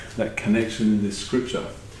that connection in this scripture.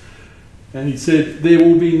 And he said, there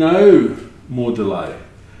will be no more delay.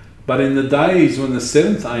 But in the days when the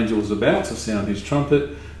seventh angel is about to sound his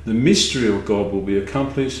trumpet, the mystery of God will be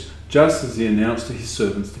accomplished, just as he announced to his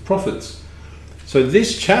servants the prophets. So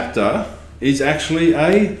this chapter is actually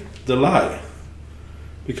a delay,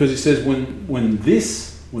 because he says when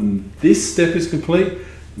this step is complete,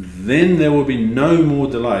 then there will be no more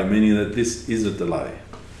delay, meaning that this is a delay.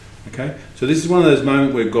 Okay, so this is one of those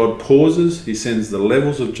moments where God pauses, he sends the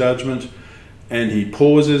levels of judgment, and he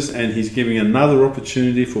pauses and he's giving another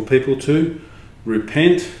opportunity for people to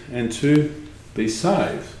repent and to be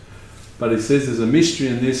saved. But he says there's a mystery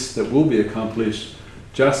in this that will be accomplished,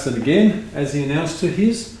 just and again, as he announced to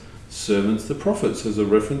his servants, the prophets. There's a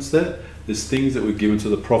reference that there's things that were given to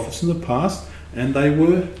the prophets in the past, and they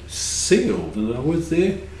were sealed. In other words,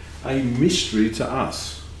 they're a mystery to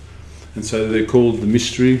us. And so they're called the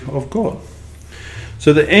mystery of God.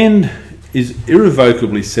 So the end is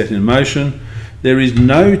irrevocably set in motion. There is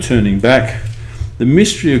no turning back. The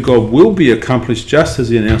mystery of God will be accomplished just as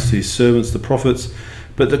he announced to his servants, the prophets.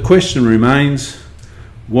 But the question remains,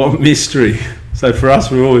 what mystery? So for us,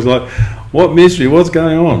 we're always like, what mystery? What's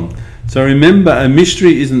going on? So remember, a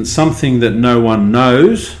mystery isn't something that no one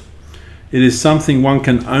knows. It is something one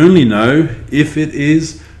can only know if it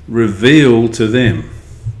is revealed to them.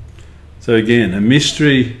 So again, a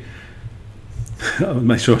mystery, I'll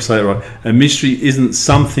make sure I say it right. A mystery isn't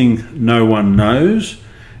something no one knows.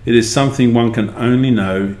 It is something one can only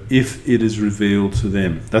know if it is revealed to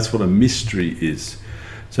them. That's what a mystery is.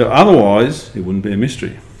 So otherwise, it wouldn't be a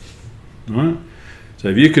mystery. Right? So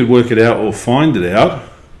if you could work it out or find it out,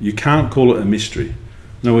 you can't call it a mystery.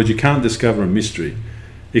 In other words, you can't discover a mystery.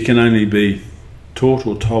 It can only be taught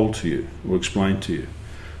or told to you or explained to you.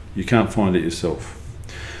 You can't find it yourself.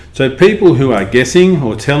 So people who are guessing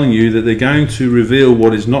or telling you that they're going to reveal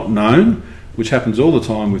what is not known, which happens all the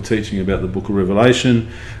time with teaching about the book of Revelation,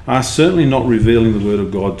 are certainly not revealing the word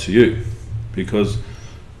of God to you, because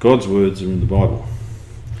God's words are in the Bible.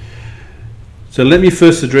 So let me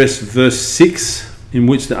first address verse 6, in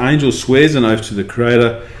which the angel swears an oath to the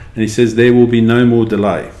Creator, and he says there will be no more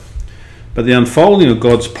delay. But the unfolding of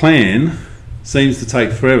God's plan seems to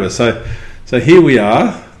take forever. So here we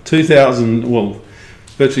are,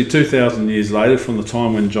 virtually 2,000 years later from the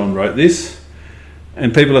time when John wrote this,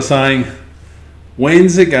 and people are saying,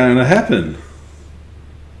 when's it going to happen?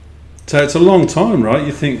 So it's a long time, right?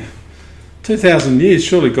 You think, 2,000 years,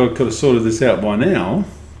 surely God could have sorted this out by now.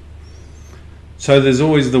 So there's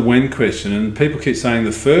always the when question, and people keep saying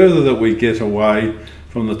the further that we get away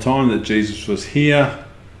from the time that Jesus was here,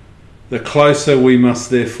 the closer we must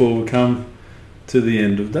therefore come to the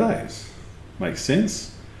end of days. Makes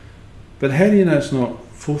sense? But how do you know it's not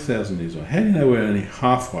 4,000 years away? How do you know we're only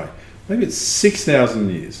halfway? Maybe it's 6,000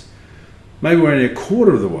 years. Maybe we're only a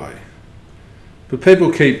quarter of the way. But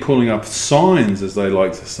people keep pulling up signs, as they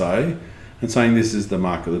like to say, and saying this is the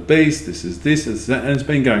mark of the beast, this is that, and it's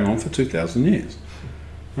been going on for 2,000 years.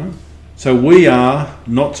 Right? So we are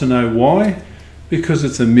not to know why, because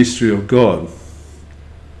it's a mystery of God.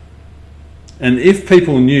 And if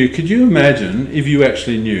people knew, could you imagine if you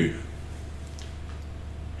actually knew?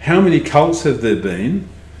 How many cults have there been,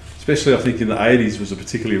 especially I think in the 80s was a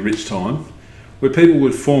particularly rich time, where people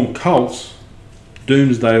would form cults,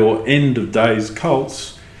 doomsday or end of days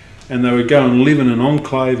cults, and they would go and live in an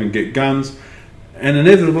enclave and get guns, and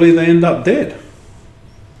inevitably they end up dead.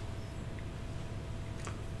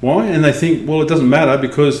 Why? And they think, well, it doesn't matter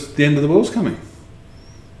because the end of the world's coming.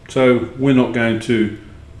 So we're not going to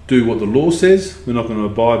do what the law says, we're not going to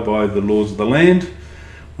abide by the laws of the land,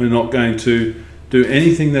 we're not going to do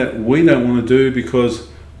anything that we don't want to do because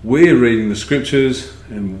we're reading the scriptures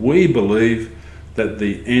and we believe that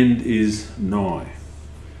the end is nigh.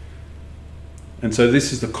 And so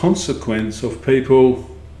this is the consequence of people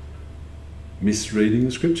misreading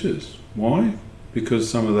the scriptures. Why? Because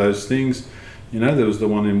some of those things, you know, there was the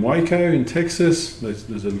one in Waco in Texas,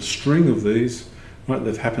 there's a string of these, right?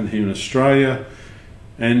 They've happened here in Australia,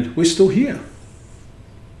 and we're still here.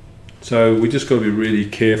 So we just got to be really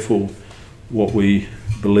careful what we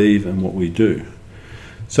believe and what we do.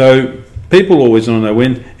 So people always want to know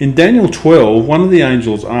when. In Daniel 12, one of the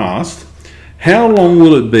angels asked, how long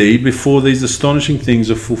will it be before these astonishing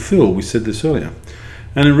things are fulfilled? We said this earlier.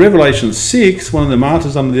 And in Revelation 6, one of the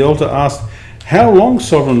martyrs under the altar asked, how long,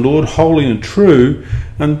 sovereign Lord, holy and true,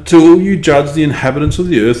 until you judge the inhabitants of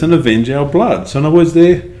the earth and avenge our blood? So in other words,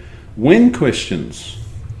 they're when questions.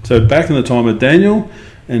 So back in the time of Daniel,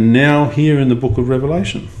 and now here in the book of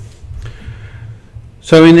Revelation.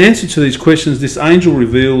 So in answer to these questions, this angel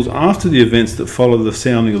reveals after the events that follow the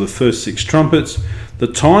sounding of the first 6 trumpets, the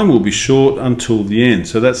time will be short until the end.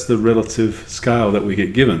 So that's the relative scale that we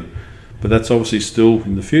get given. But that's obviously still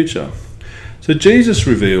in the future. So Jesus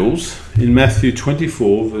reveals in Matthew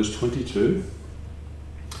 24, verse 22,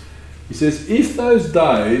 he says, if those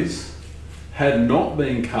days had not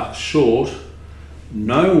been cut short,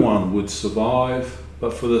 no one would survive,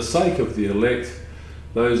 but for the sake of the elect,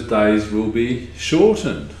 those days will be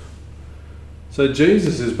shortened. So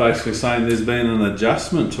Jesus is basically saying there's been an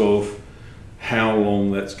adjustment of how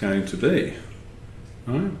long that's going to be.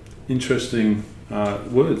 Right? Interesting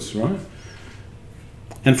words, right?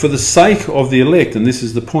 And for the sake of the elect, and this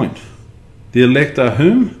is the point, the elect are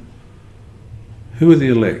whom? Who are the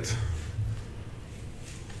elect?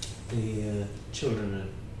 The children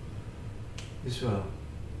of Israel,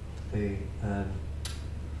 the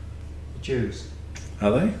Jews.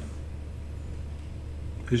 Are they?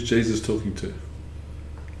 Who's Jesus talking to?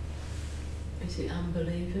 Is it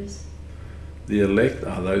unbelievers? The elect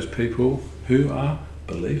are those people who are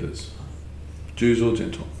believers, Jews or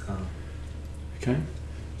Gentile. Oh. Okay?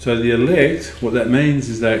 So the elect, what that means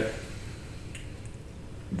is that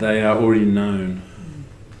they are already known.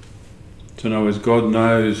 So in other words, God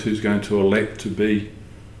knows who's going to elect to be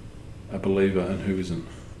a believer and who isn't.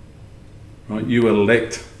 Right? You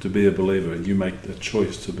elect to be a believer. You make the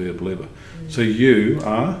choice to be a believer. So you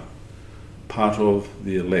are part of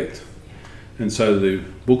the elect. And so the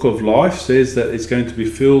book of life says that it's going to be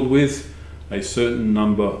filled with a certain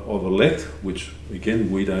number of elect, which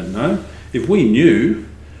again we don't know. If we knew,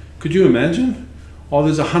 could you imagine? Oh,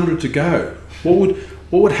 there's 100 to go. What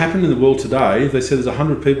would happen in the world today if they said there's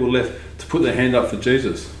 100 people left to put their hand up for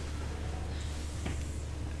Jesus?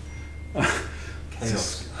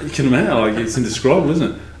 Chaos. You can imagine, like, it's indescribable,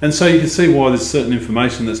 isn't it? And so you can see why there's certain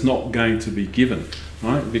information that's not going to be given,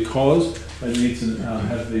 right? Because they need to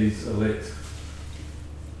have these elect.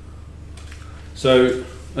 So,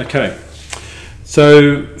 okay.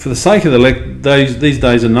 So, for the sake of the elect, these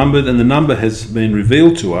days are numbered, and the number has been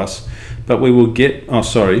revealed to us, but we will get... Oh,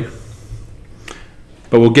 sorry.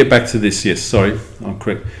 But we'll get back to this. Yes, sorry, I'm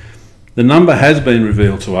correct. The number has been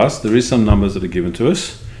revealed to us. There is some numbers that are given to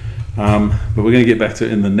us. But we're going to get back to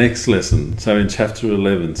it in the next lesson, so in chapter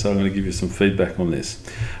 11. So I'm going to give you some feedback on this.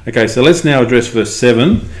 Okay, so let's now address verse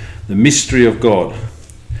 7, the mystery of God.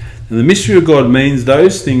 And the mystery of God means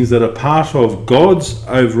those things that are part of God's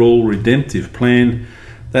overall redemptive plan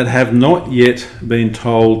that have not yet been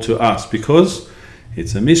told to us, because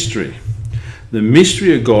it's a mystery. The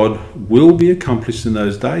mystery of God will be accomplished in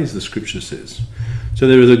those days, the scripture says. So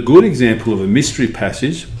there is a good example of a mystery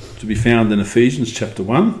passage to be found in Ephesians chapter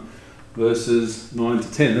 1, verses 9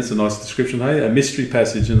 to 10. That's a nice description, hey? A mystery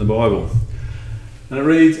passage in the Bible. And it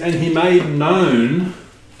reads, "And he made known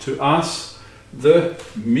to us the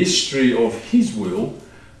mystery of his will,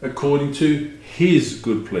 according to his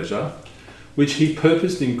good pleasure, which he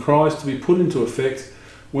purposed in Christ to be put into effect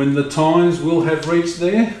when the times will have reached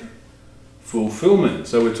their fulfillment."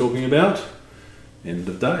 So we're talking about end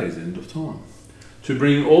of days, end of time. "To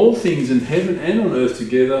bring all things in heaven and on earth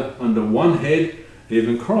together under one head,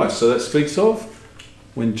 even Christ." So that speaks of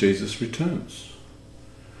when Jesus returns.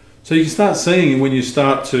 So you can start seeing, when you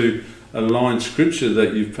start to align scripture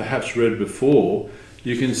that you've perhaps read before,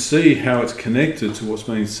 you can see how it's connected to what's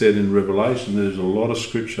being said in Revelation. There's a lot of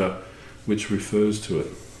scripture which refers to it.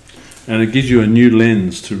 And it gives you a new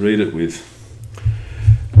lens to read it with.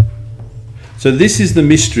 So this is the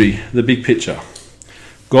mystery, the big picture.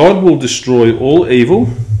 God will destroy all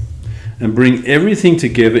evil and bring everything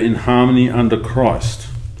together in harmony under Christ.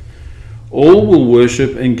 All will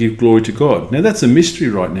worship and give glory to God. Now that's a mystery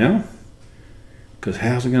right now, because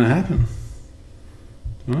how's it going to happen?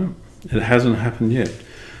 Right? It hasn't happened yet.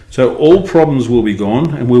 So all problems will be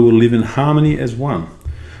gone and we will live in harmony as one.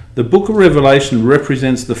 The book of Revelation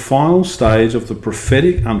represents the final stage of the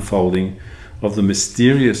prophetic unfolding of the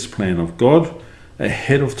mysterious plan of God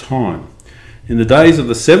ahead of time. In the days of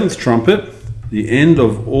the seventh trumpet, the end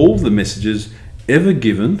of all the messages ever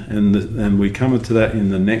given, and we come to that in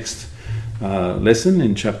the next lesson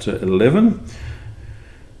in chapter 11.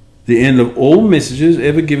 The end of all messages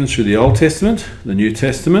ever given through the Old Testament, the New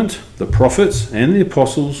Testament, the prophets and the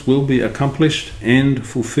apostles will be accomplished and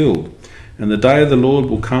fulfilled, and the day of the Lord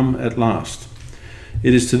will come at last.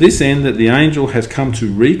 It is to this end that the angel has come to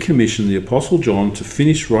recommission the Apostle John to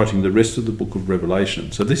finish writing the rest of the book of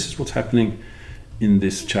Revelation. So this is what's happening in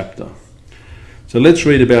this chapter. So let's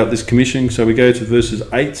read about this commissioning. So we go to verses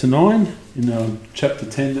 8 to 9 in chapter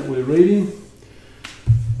 10 that we're reading.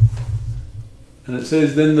 And it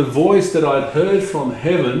says, "Then the voice that I'd heard from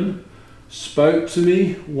heaven spoke to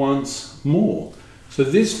me once more." So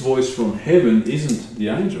this voice from heaven isn't the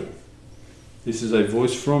angel. This is a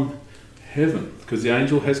voice from heaven, because the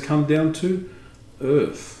angel has come down to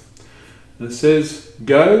earth. And it says,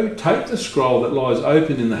 "Go, take the scroll that lies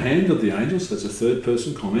open in the hand of the angel," so that's a third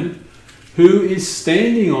person comment, "who is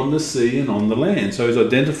standing on the sea and on the land." So he's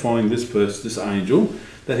identifying this person, this angel,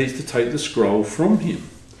 that he's to take the scroll from him.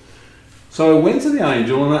 "So I went to the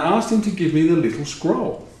angel and I asked him to give me the little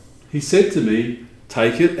scroll. He said to me,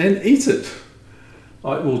 'Take it and eat it.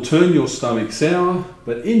 It will turn your stomach sour,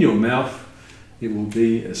 but in your mouth it will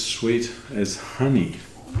be as sweet as honey.'"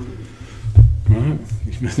 Right?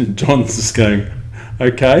 John's just going,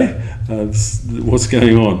 okay, what's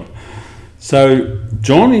going on? So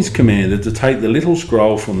John is commanded to take the little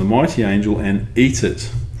scroll from the mighty angel and eat it.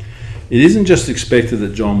 It isn't just expected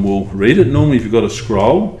that John will read it. Normally if you've got a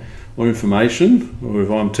scroll or information, or if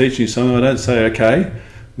I'm teaching you something, I don't say, okay,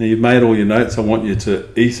 now you've made all your notes, I want you to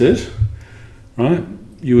eat it, right?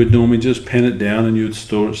 You would normally just pen it down and you would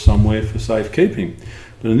store it somewhere for safekeeping.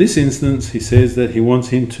 But in this instance, he says that he wants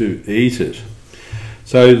him to eat it.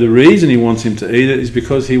 So the reason he wants him to eat it is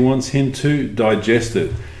because he wants him to digest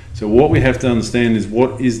it. So what we have to understand is,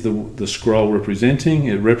 what is the scroll representing?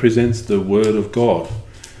 It represents the Word of God.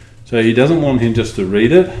 So he doesn't want him just to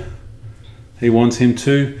read it. He wants him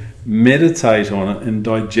to meditate on it and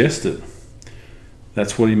digest it.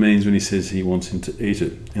 That's what he means when he says he wants him to eat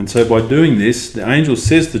it. And so by doing this, the angel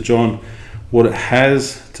says to John, what it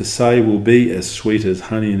has to say will be as sweet as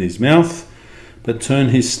honey in his mouth, but turn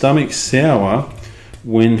his stomach sour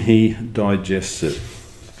when he digests it.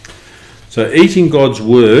 So eating God's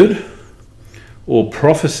word or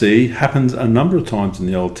prophecy happens a number of times in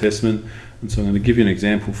the Old Testament. And so I'm going to give you an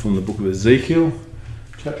example from the book of Ezekiel,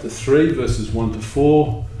 chapter 3, verses 1 to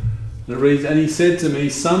 4. And it reads, "And he said to me,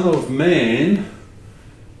 Son of man,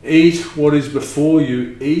 eat what is before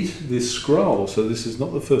you, eat this scroll." So this is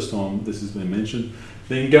not the first time this has been mentioned.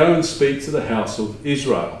 "Then go and speak to the house of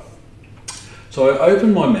Israel." So I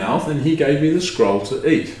opened my mouth and he gave me the scroll to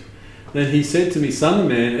eat. Then he said to me, "Son of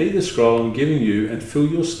man, eat the scroll I'm giving you and fill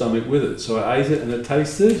your stomach with it." So I ate it and it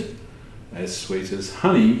tasted as sweet as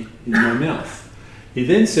honey in my mouth. He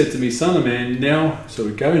then said to me, "Son of man, so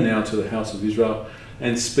we go now to the house of Israel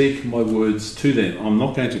and speak my words to them." I'm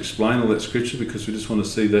not going to explain all that scripture because we just want to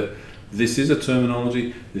see that this is a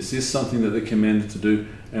terminology, this is something that they're commanded to do,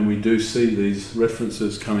 and we do see these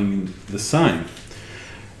references coming in the same.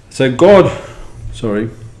 So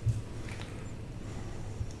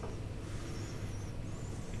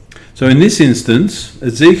So in this instance,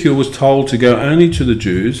 Ezekiel was told to go only to the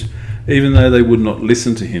Jews, even though they would not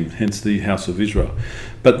listen to him, hence the house of Israel.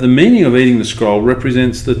 But the meaning of eating the scroll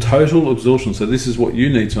represents the total absorption. So this is what you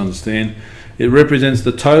need to understand. It represents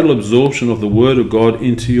the total absorption of the Word of God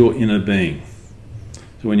into your inner being.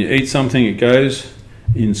 So when you eat something, it goes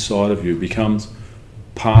inside of you, it becomes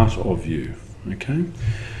part of you. Okay?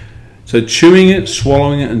 So chewing it,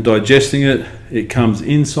 swallowing it and digesting it, it comes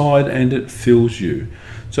inside and it fills you.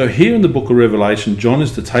 So here in the book of Revelation, John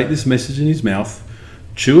is to take this message in his mouth,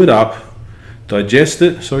 chew it up, taste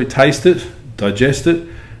it, digest it,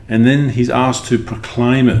 and then he's asked to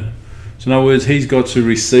proclaim it. So in other words, he's got to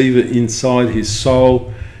receive it inside his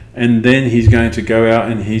soul, and then he's going to go out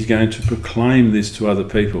and he's going to proclaim this to other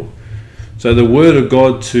people. So the word of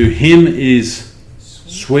God to him is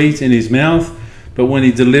sweet in his mouth, but when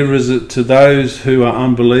he delivers it to those who are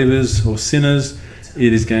unbelievers or sinners,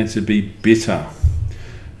 it is going to be bitter.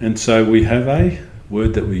 And so we have a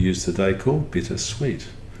word that we use today called bittersweet.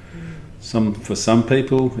 For some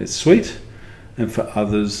people it's sweet, and for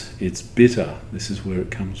others it's bitter. This is where it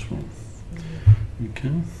comes from.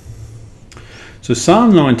 Okay. So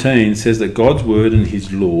Psalm 19 says that God's word and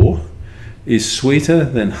his law is sweeter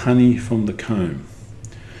than honey from the comb.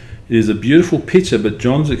 It is a beautiful picture, but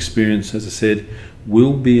John's experience, as I said,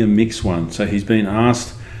 will be a mixed one. So he's been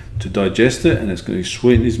asked to digest it, and it's going to be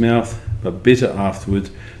sweet in his mouth, but bitter afterwards.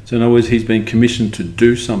 So in other words, he's been commissioned to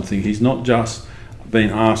do something. He's not just been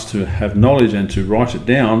asked to have knowledge and to write it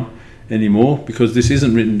down anymore, because this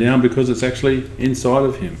isn't written down, because it's actually inside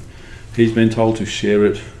of him. He's been told to share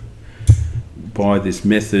it by this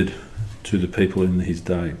method to the people in his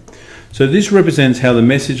day. So this represents how the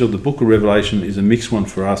message of the book of Revelation is a mixed one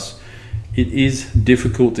for us. It is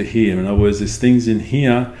difficult to hear. In other words, there's things in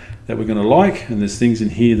here that we're going to like, and there's things in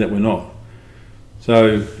here that we're not.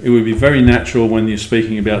 So it would be very natural when you're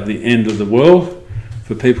speaking about the end of the world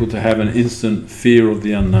for people to have an instant fear of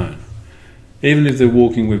the unknown. Even if they're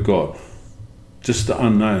walking with God, just the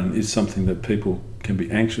unknown is something that people can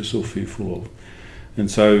be anxious or fearful of.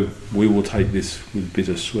 And so we will take this with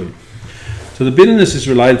bittersweet. So the bitterness is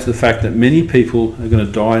related to the fact that many people are going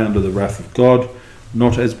to die under the wrath of God,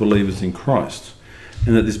 not as believers in Christ,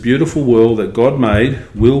 and that this beautiful world that God made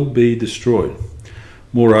will be destroyed.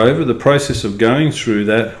 Moreover, the process of going through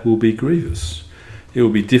that will be grievous. It will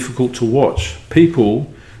be difficult to watch.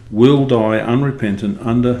 People will die unrepentant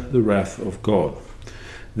under the wrath of God.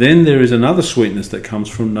 Then there is another sweetness that comes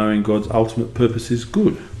from knowing God's ultimate purpose is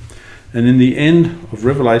good. And in the end of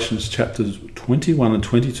Revelation chapters 21 and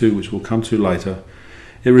 22, which we'll come to later,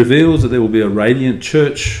 it reveals that there will be a radiant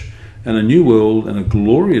church and a new world and a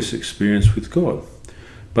glorious experience with God.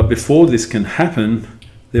 But before this can happen,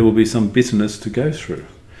 there will be some bitterness to go through.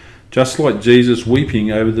 Just like Jesus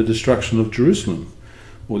weeping over the destruction of Jerusalem,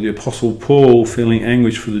 or the Apostle Paul feeling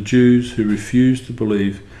anguish for the Jews who refused to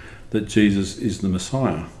believe that Jesus is the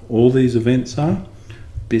Messiah. All these events are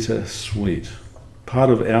bittersweet. Part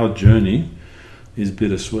of our journey is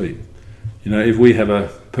bittersweet. You know, if we have a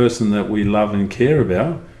person that we love and care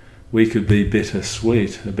about, we could be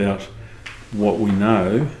bittersweet about what we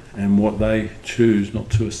know and what they choose not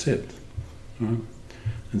to accept. Right?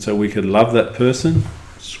 And so we could love that person,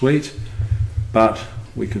 sweet, but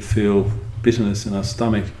we could feel bitterness in our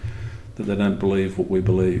stomach that they don't believe what we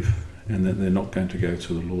believe and that they're not going to go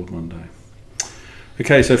to the Lord one day.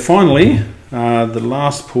 Okay, so finally, the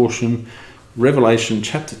last portion, Revelation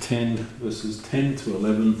chapter 10, verses 10 to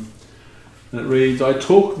 11. And it reads, I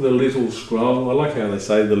took the little scroll, I like how they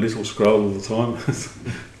say the little scroll all the time, it's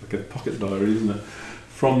like a pocket diary, isn't it?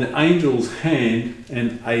 From the angel's hand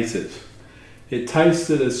and ate it. It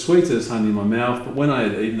tasted as sweet as honey in my mouth, but when I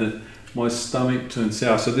had eaten it, my stomach turned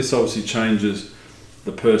sour. So this obviously changes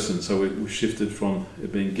the person. So we've shifted from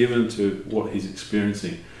it being given to what he's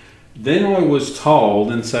experiencing. Then I was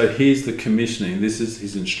told, and so here's the commissioning, this is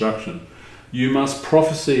his instruction. You must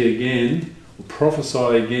prophesy again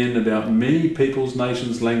about many peoples,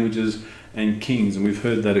 nations, languages, and kings. And we've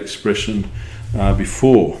heard that expression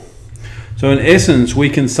before. So in essence, we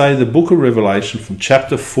can say the book of Revelation from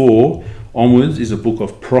chapter 4 onwards is a book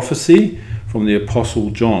of prophecy from the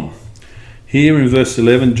Apostle John. Here in verse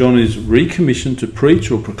 11, John is recommissioned to preach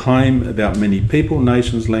or proclaim about many people,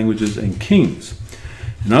 nations, languages, and kings.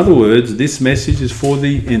 In other words, this message is for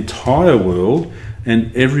the entire world,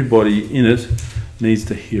 and everybody in it needs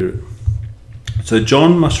to hear it. So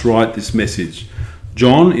John must write this message.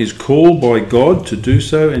 John is called by God to do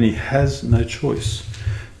so, and he has no choice.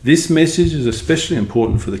 This message is especially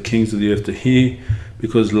important for the kings of the earth to hear,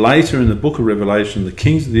 because later in the book of Revelation, the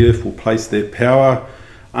kings of the earth will place their power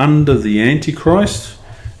under the Antichrist,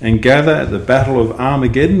 and gather at the battle of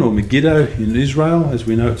Armageddon, or Megiddo in Israel, as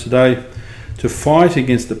we know it today, to fight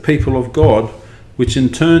against the people of God, which in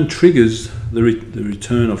turn triggers the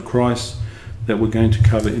return of Christ that we're going to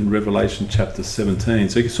cover in Revelation chapter 17.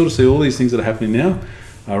 So you can sort of see all these things that are happening now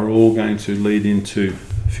are all going to lead into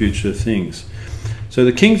future things. So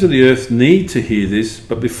the kings of the earth need to hear this,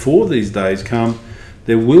 but before these days come,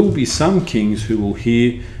 there will be some kings who will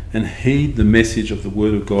hear and heed the message of the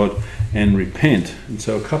word of God and repent. And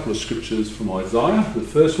so a couple of scriptures from Isaiah. The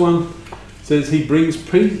first one says, he brings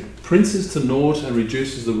princes to naught and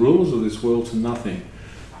reduces the rulers of this world to nothing.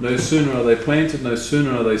 No sooner are they planted, no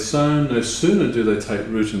sooner are they sown, no sooner do they take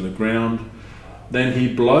root in the ground, than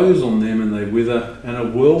he blows on them and they wither, and a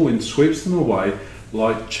whirlwind sweeps them away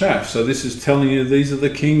like chaff. So this is telling you these are the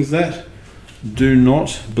kings that do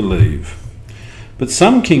not believe. But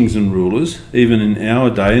some kings and rulers, even in our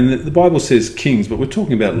day, and the Bible says kings, but we're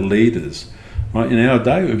talking about leaders, right? In our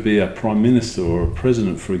day it would be a prime minister or a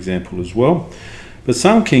president, for example, as well. But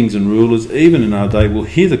some kings and rulers, even in our day, will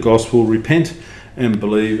hear the gospel, repent and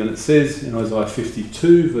believe. And it says in Isaiah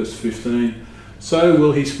 52 verse 15, so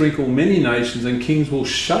will he sprinkle many nations, and kings will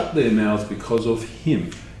shut their mouths because of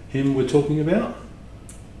him. Him we're talking about?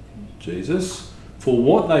 Jesus. For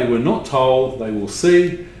what they were not told, they will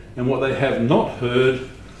see, and what they have not heard,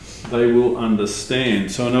 they will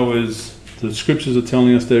understand. So in other words, the scriptures are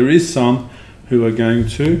telling us there is some who are going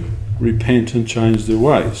to repent and change their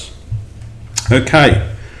ways.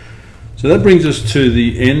 Okay, so that brings us to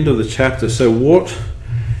the end of the chapter. So what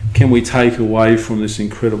can we take away from this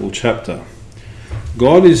incredible chapter?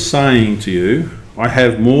 God is saying to you, I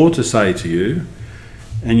have more to say to you,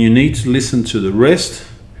 and you need to listen to the rest.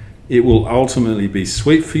 It will ultimately be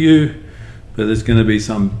sweet for you, but there's going to be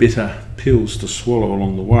some bitter pills to swallow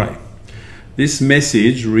along the way. This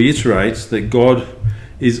message reiterates that God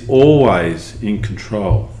is always in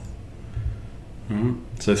control.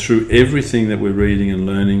 So through everything that we're reading and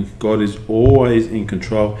learning, God is always in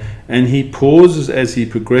control, and he pauses as he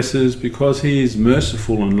progresses because he is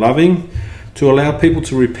merciful and loving to allow people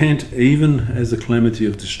to repent even as the calamity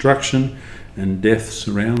of destruction and death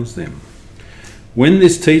surrounds them. When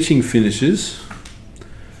this teaching finishes,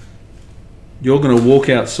 you're going to walk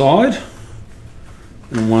outside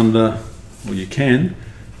and wonder, or you can,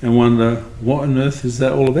 and wonder, what on earth is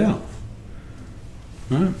that all about?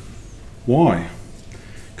 Right? Why?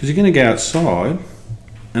 Because you're going to go outside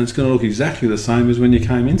and it's going to look exactly the same as when you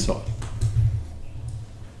came inside.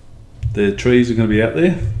 The trees are going to be out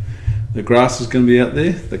there, the grass is going to be out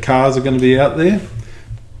there, the cars are going to be out there.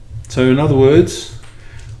 So in other words,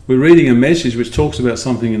 we're reading a message which talks about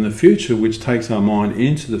something in the future, which takes our mind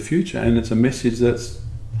into the future, and it's a message that's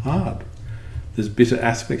hard. There's bitter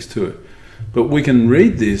aspects to it. But we can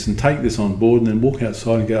read this and take this on board and then walk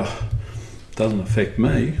outside and go, oh, it doesn't affect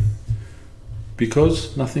me,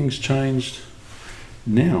 because nothing's changed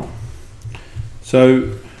now.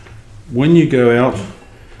 So when you go out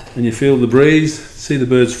and you feel the breeze, see the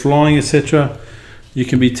birds flying, etc., you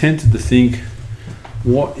can be tempted to think,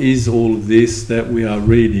 what is all of this that we are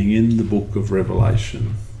reading in the book of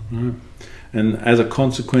Revelation? Right? And as a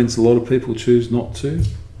consequence, a lot of people choose not to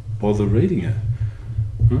bother reading it.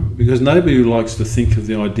 Right? Because nobody likes to think of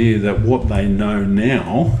the idea that what they know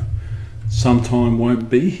now sometime won't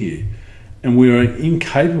be here. And we are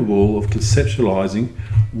incapable of conceptualizing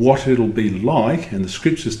what it'll be like, and the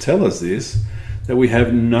scriptures tell us this, that we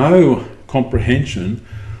have no comprehension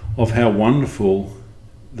of how wonderful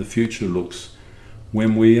the future looks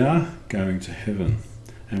when we are going to heaven,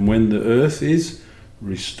 and when the earth is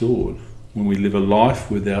restored, when we live a life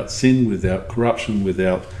without sin, without corruption,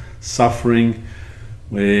 without suffering,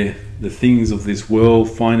 where the things of this world,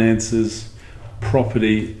 finances,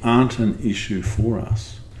 property, aren't an issue for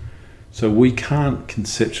us. So we can't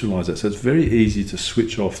conceptualize that. So it's very easy to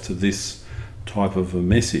switch off to this type of a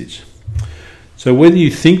message. So whether you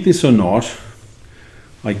think this or not,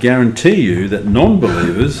 I guarantee you that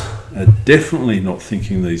non-believers are definitely not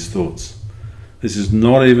thinking these thoughts. This is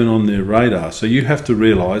not even on their radar. So you have to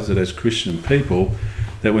realize that as Christian people,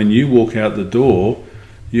 that when you walk out the door,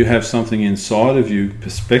 you have something inside of you,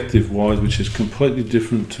 perspective-wise, which is completely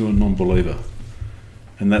different to a non-believer.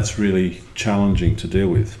 And that's really challenging to deal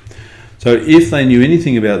with. So if they knew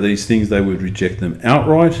anything about these things, they would reject them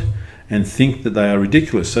outright and think that they are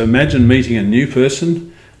ridiculous. So imagine meeting a new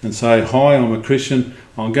person and say, hi, I'm a Christian,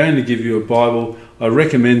 I'm going to give you a Bible, I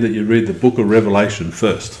recommend that you read the book of Revelation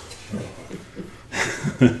first.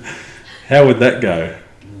 How would that go?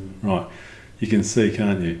 Right, you can see,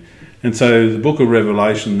 can't you? And so the book of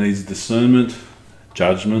Revelation needs discernment,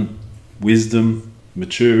 judgment, wisdom,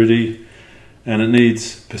 maturity, and it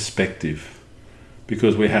needs perspective.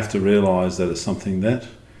 because we have to realise that it's something that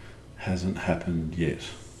hasn't happened yet.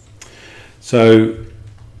 So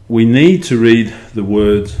we need to read the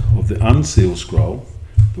words of the unsealed scroll,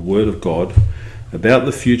 the Word of God, about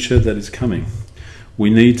the future that is coming. We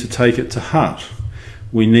need to take it to heart.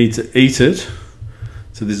 We need to eat it.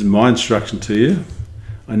 So this is my instruction to you.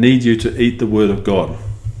 I need you to eat the Word of God.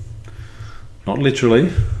 Not literally,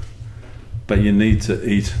 but you need to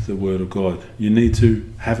eat the Word of God. You need to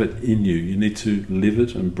have it in you. You need to live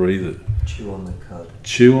it and breathe it. Chew on the cud.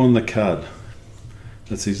 Chew on the cud.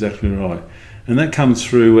 That's exactly right. And that comes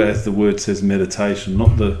through, as the word says, meditation,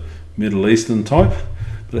 not the Middle Eastern type,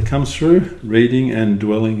 but it comes through reading and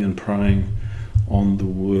dwelling and praying on the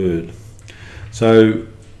Word. So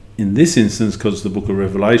in this instance, because it's the book of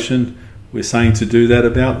Revelation, we're saying to do that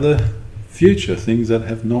about the future, things that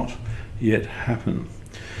have not yet happened.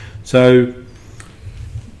 So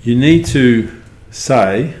you need to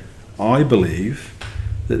say, I believe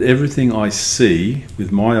that everything I see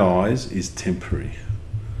with my eyes is temporary.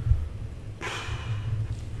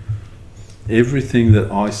 Everything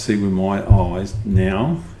that I see with my eyes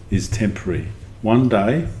now is temporary. One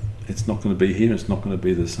day it's not going to be here, it's not going to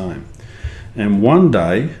be the same. And one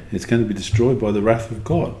day it's going to be destroyed by the wrath of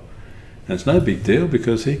God. And it's no big deal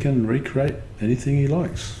because he can recreate anything he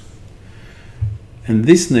likes. And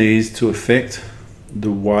this needs to affect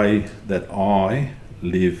the way that I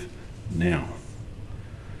live now.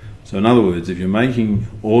 So in other words, if you're making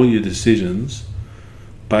all your decisions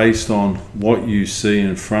based on what you see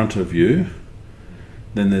in front of you,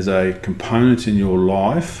 then there's a component in your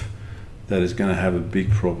life that is going to have a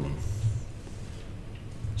big problem.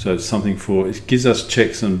 So it's something it gives us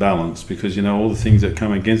checks and balance, because you know all the things that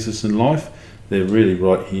come against us in life, they're really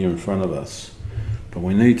right here in front of us. But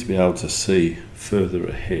we need to be able to see further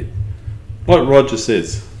ahead. Like Roger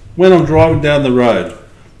says, when I'm driving down the road,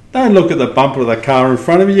 don't look at the bumper of the car in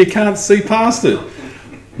front of you, you can't see past it.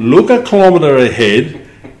 Look a kilometre ahead,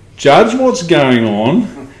 judge what's going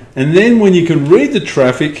on, and then when you can read the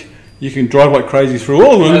traffic, you can drive like crazy through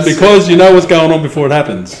all of them because you know what's going on before it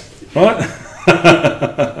happens. Right?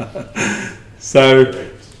 So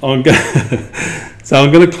I'm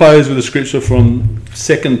going to close with a scripture from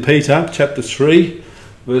 2 Peter chapter 3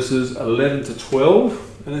 verses 11 to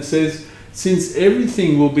 12, and it says, since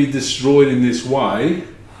everything will be destroyed in this way,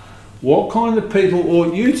 what kind of people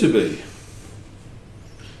ought you to be?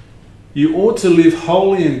 You ought to live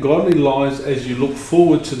holy and godly lives as you look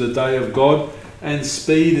forward to the day of God and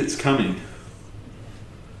speed its coming.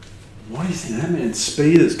 Why do you think that means?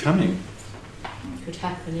 Speed is coming. It could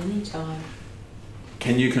happen any time.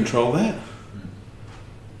 Can you control that?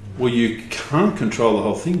 Well, you can't control the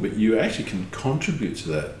whole thing, but you actually can contribute to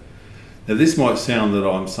that. Now, this might sound that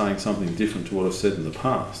I'm saying something different to what I've said in the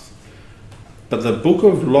past, but the book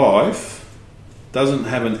of life doesn't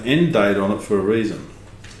have an end date on it for a reason.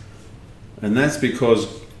 And that's because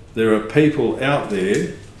there are people out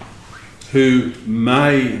there who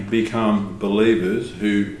may become believers,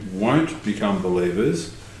 who won't become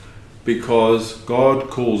believers, because God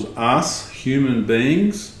calls us, human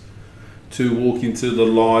beings, to walk into the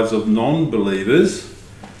lives of non-believers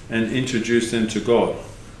and introduce them to God.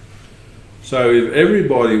 So if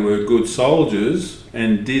everybody were good soldiers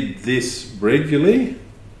and did this regularly,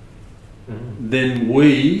 then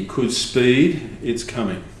we could speed its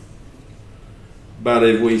coming. But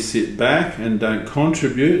if we sit back and don't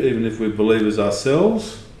contribute, even if we're believers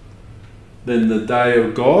ourselves, then the day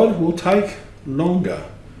of God will take longer.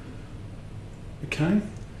 Okay?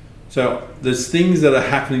 So there's things that are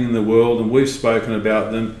happening in the world, and we've spoken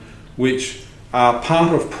about them, which are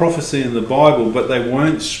part of prophecy in the Bible, but they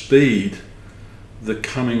won't speed the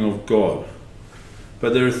coming of God.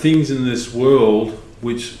 But there are things in this world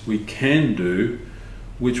which we can do,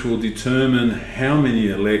 which will determine how many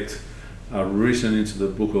elect are written into the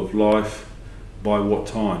book of life by what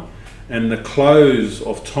time. And the close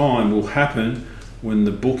of time will happen when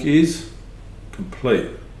the book is complete.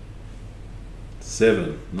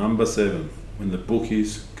 Number 7, when the book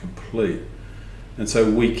is complete. And so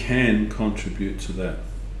we can contribute to that.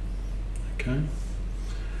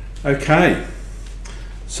 Okay,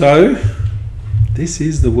 so this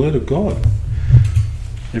is the Word of God.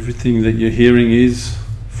 Everything that you're hearing is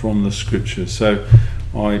from the Scripture. So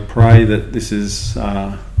I pray that this has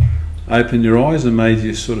opened your eyes and made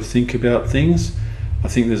you sort of think about things. I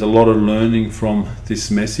think there's a lot of learning from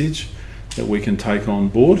this message that we can take on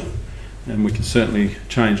board, and we can certainly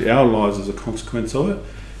change our lives as a consequence of it.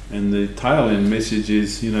 And the tail end message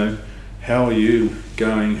is, you know, how are you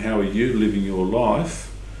going, how are you living your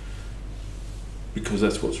life? Because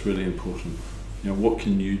that's what's really important. You know, what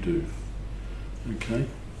can you do? Okay?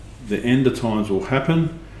 the end of times will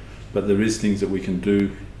happen, but there is things that we can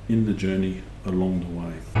do in the journey along the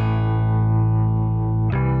way.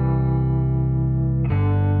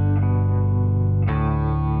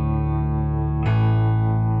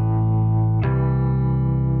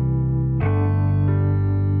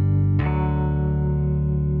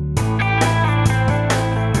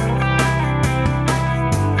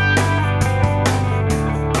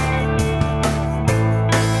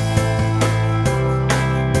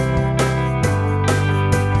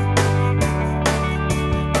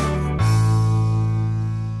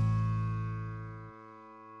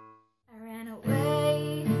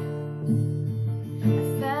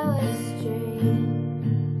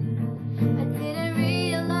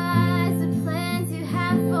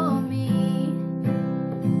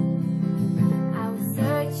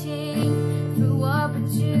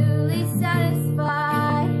 Truly satisfied.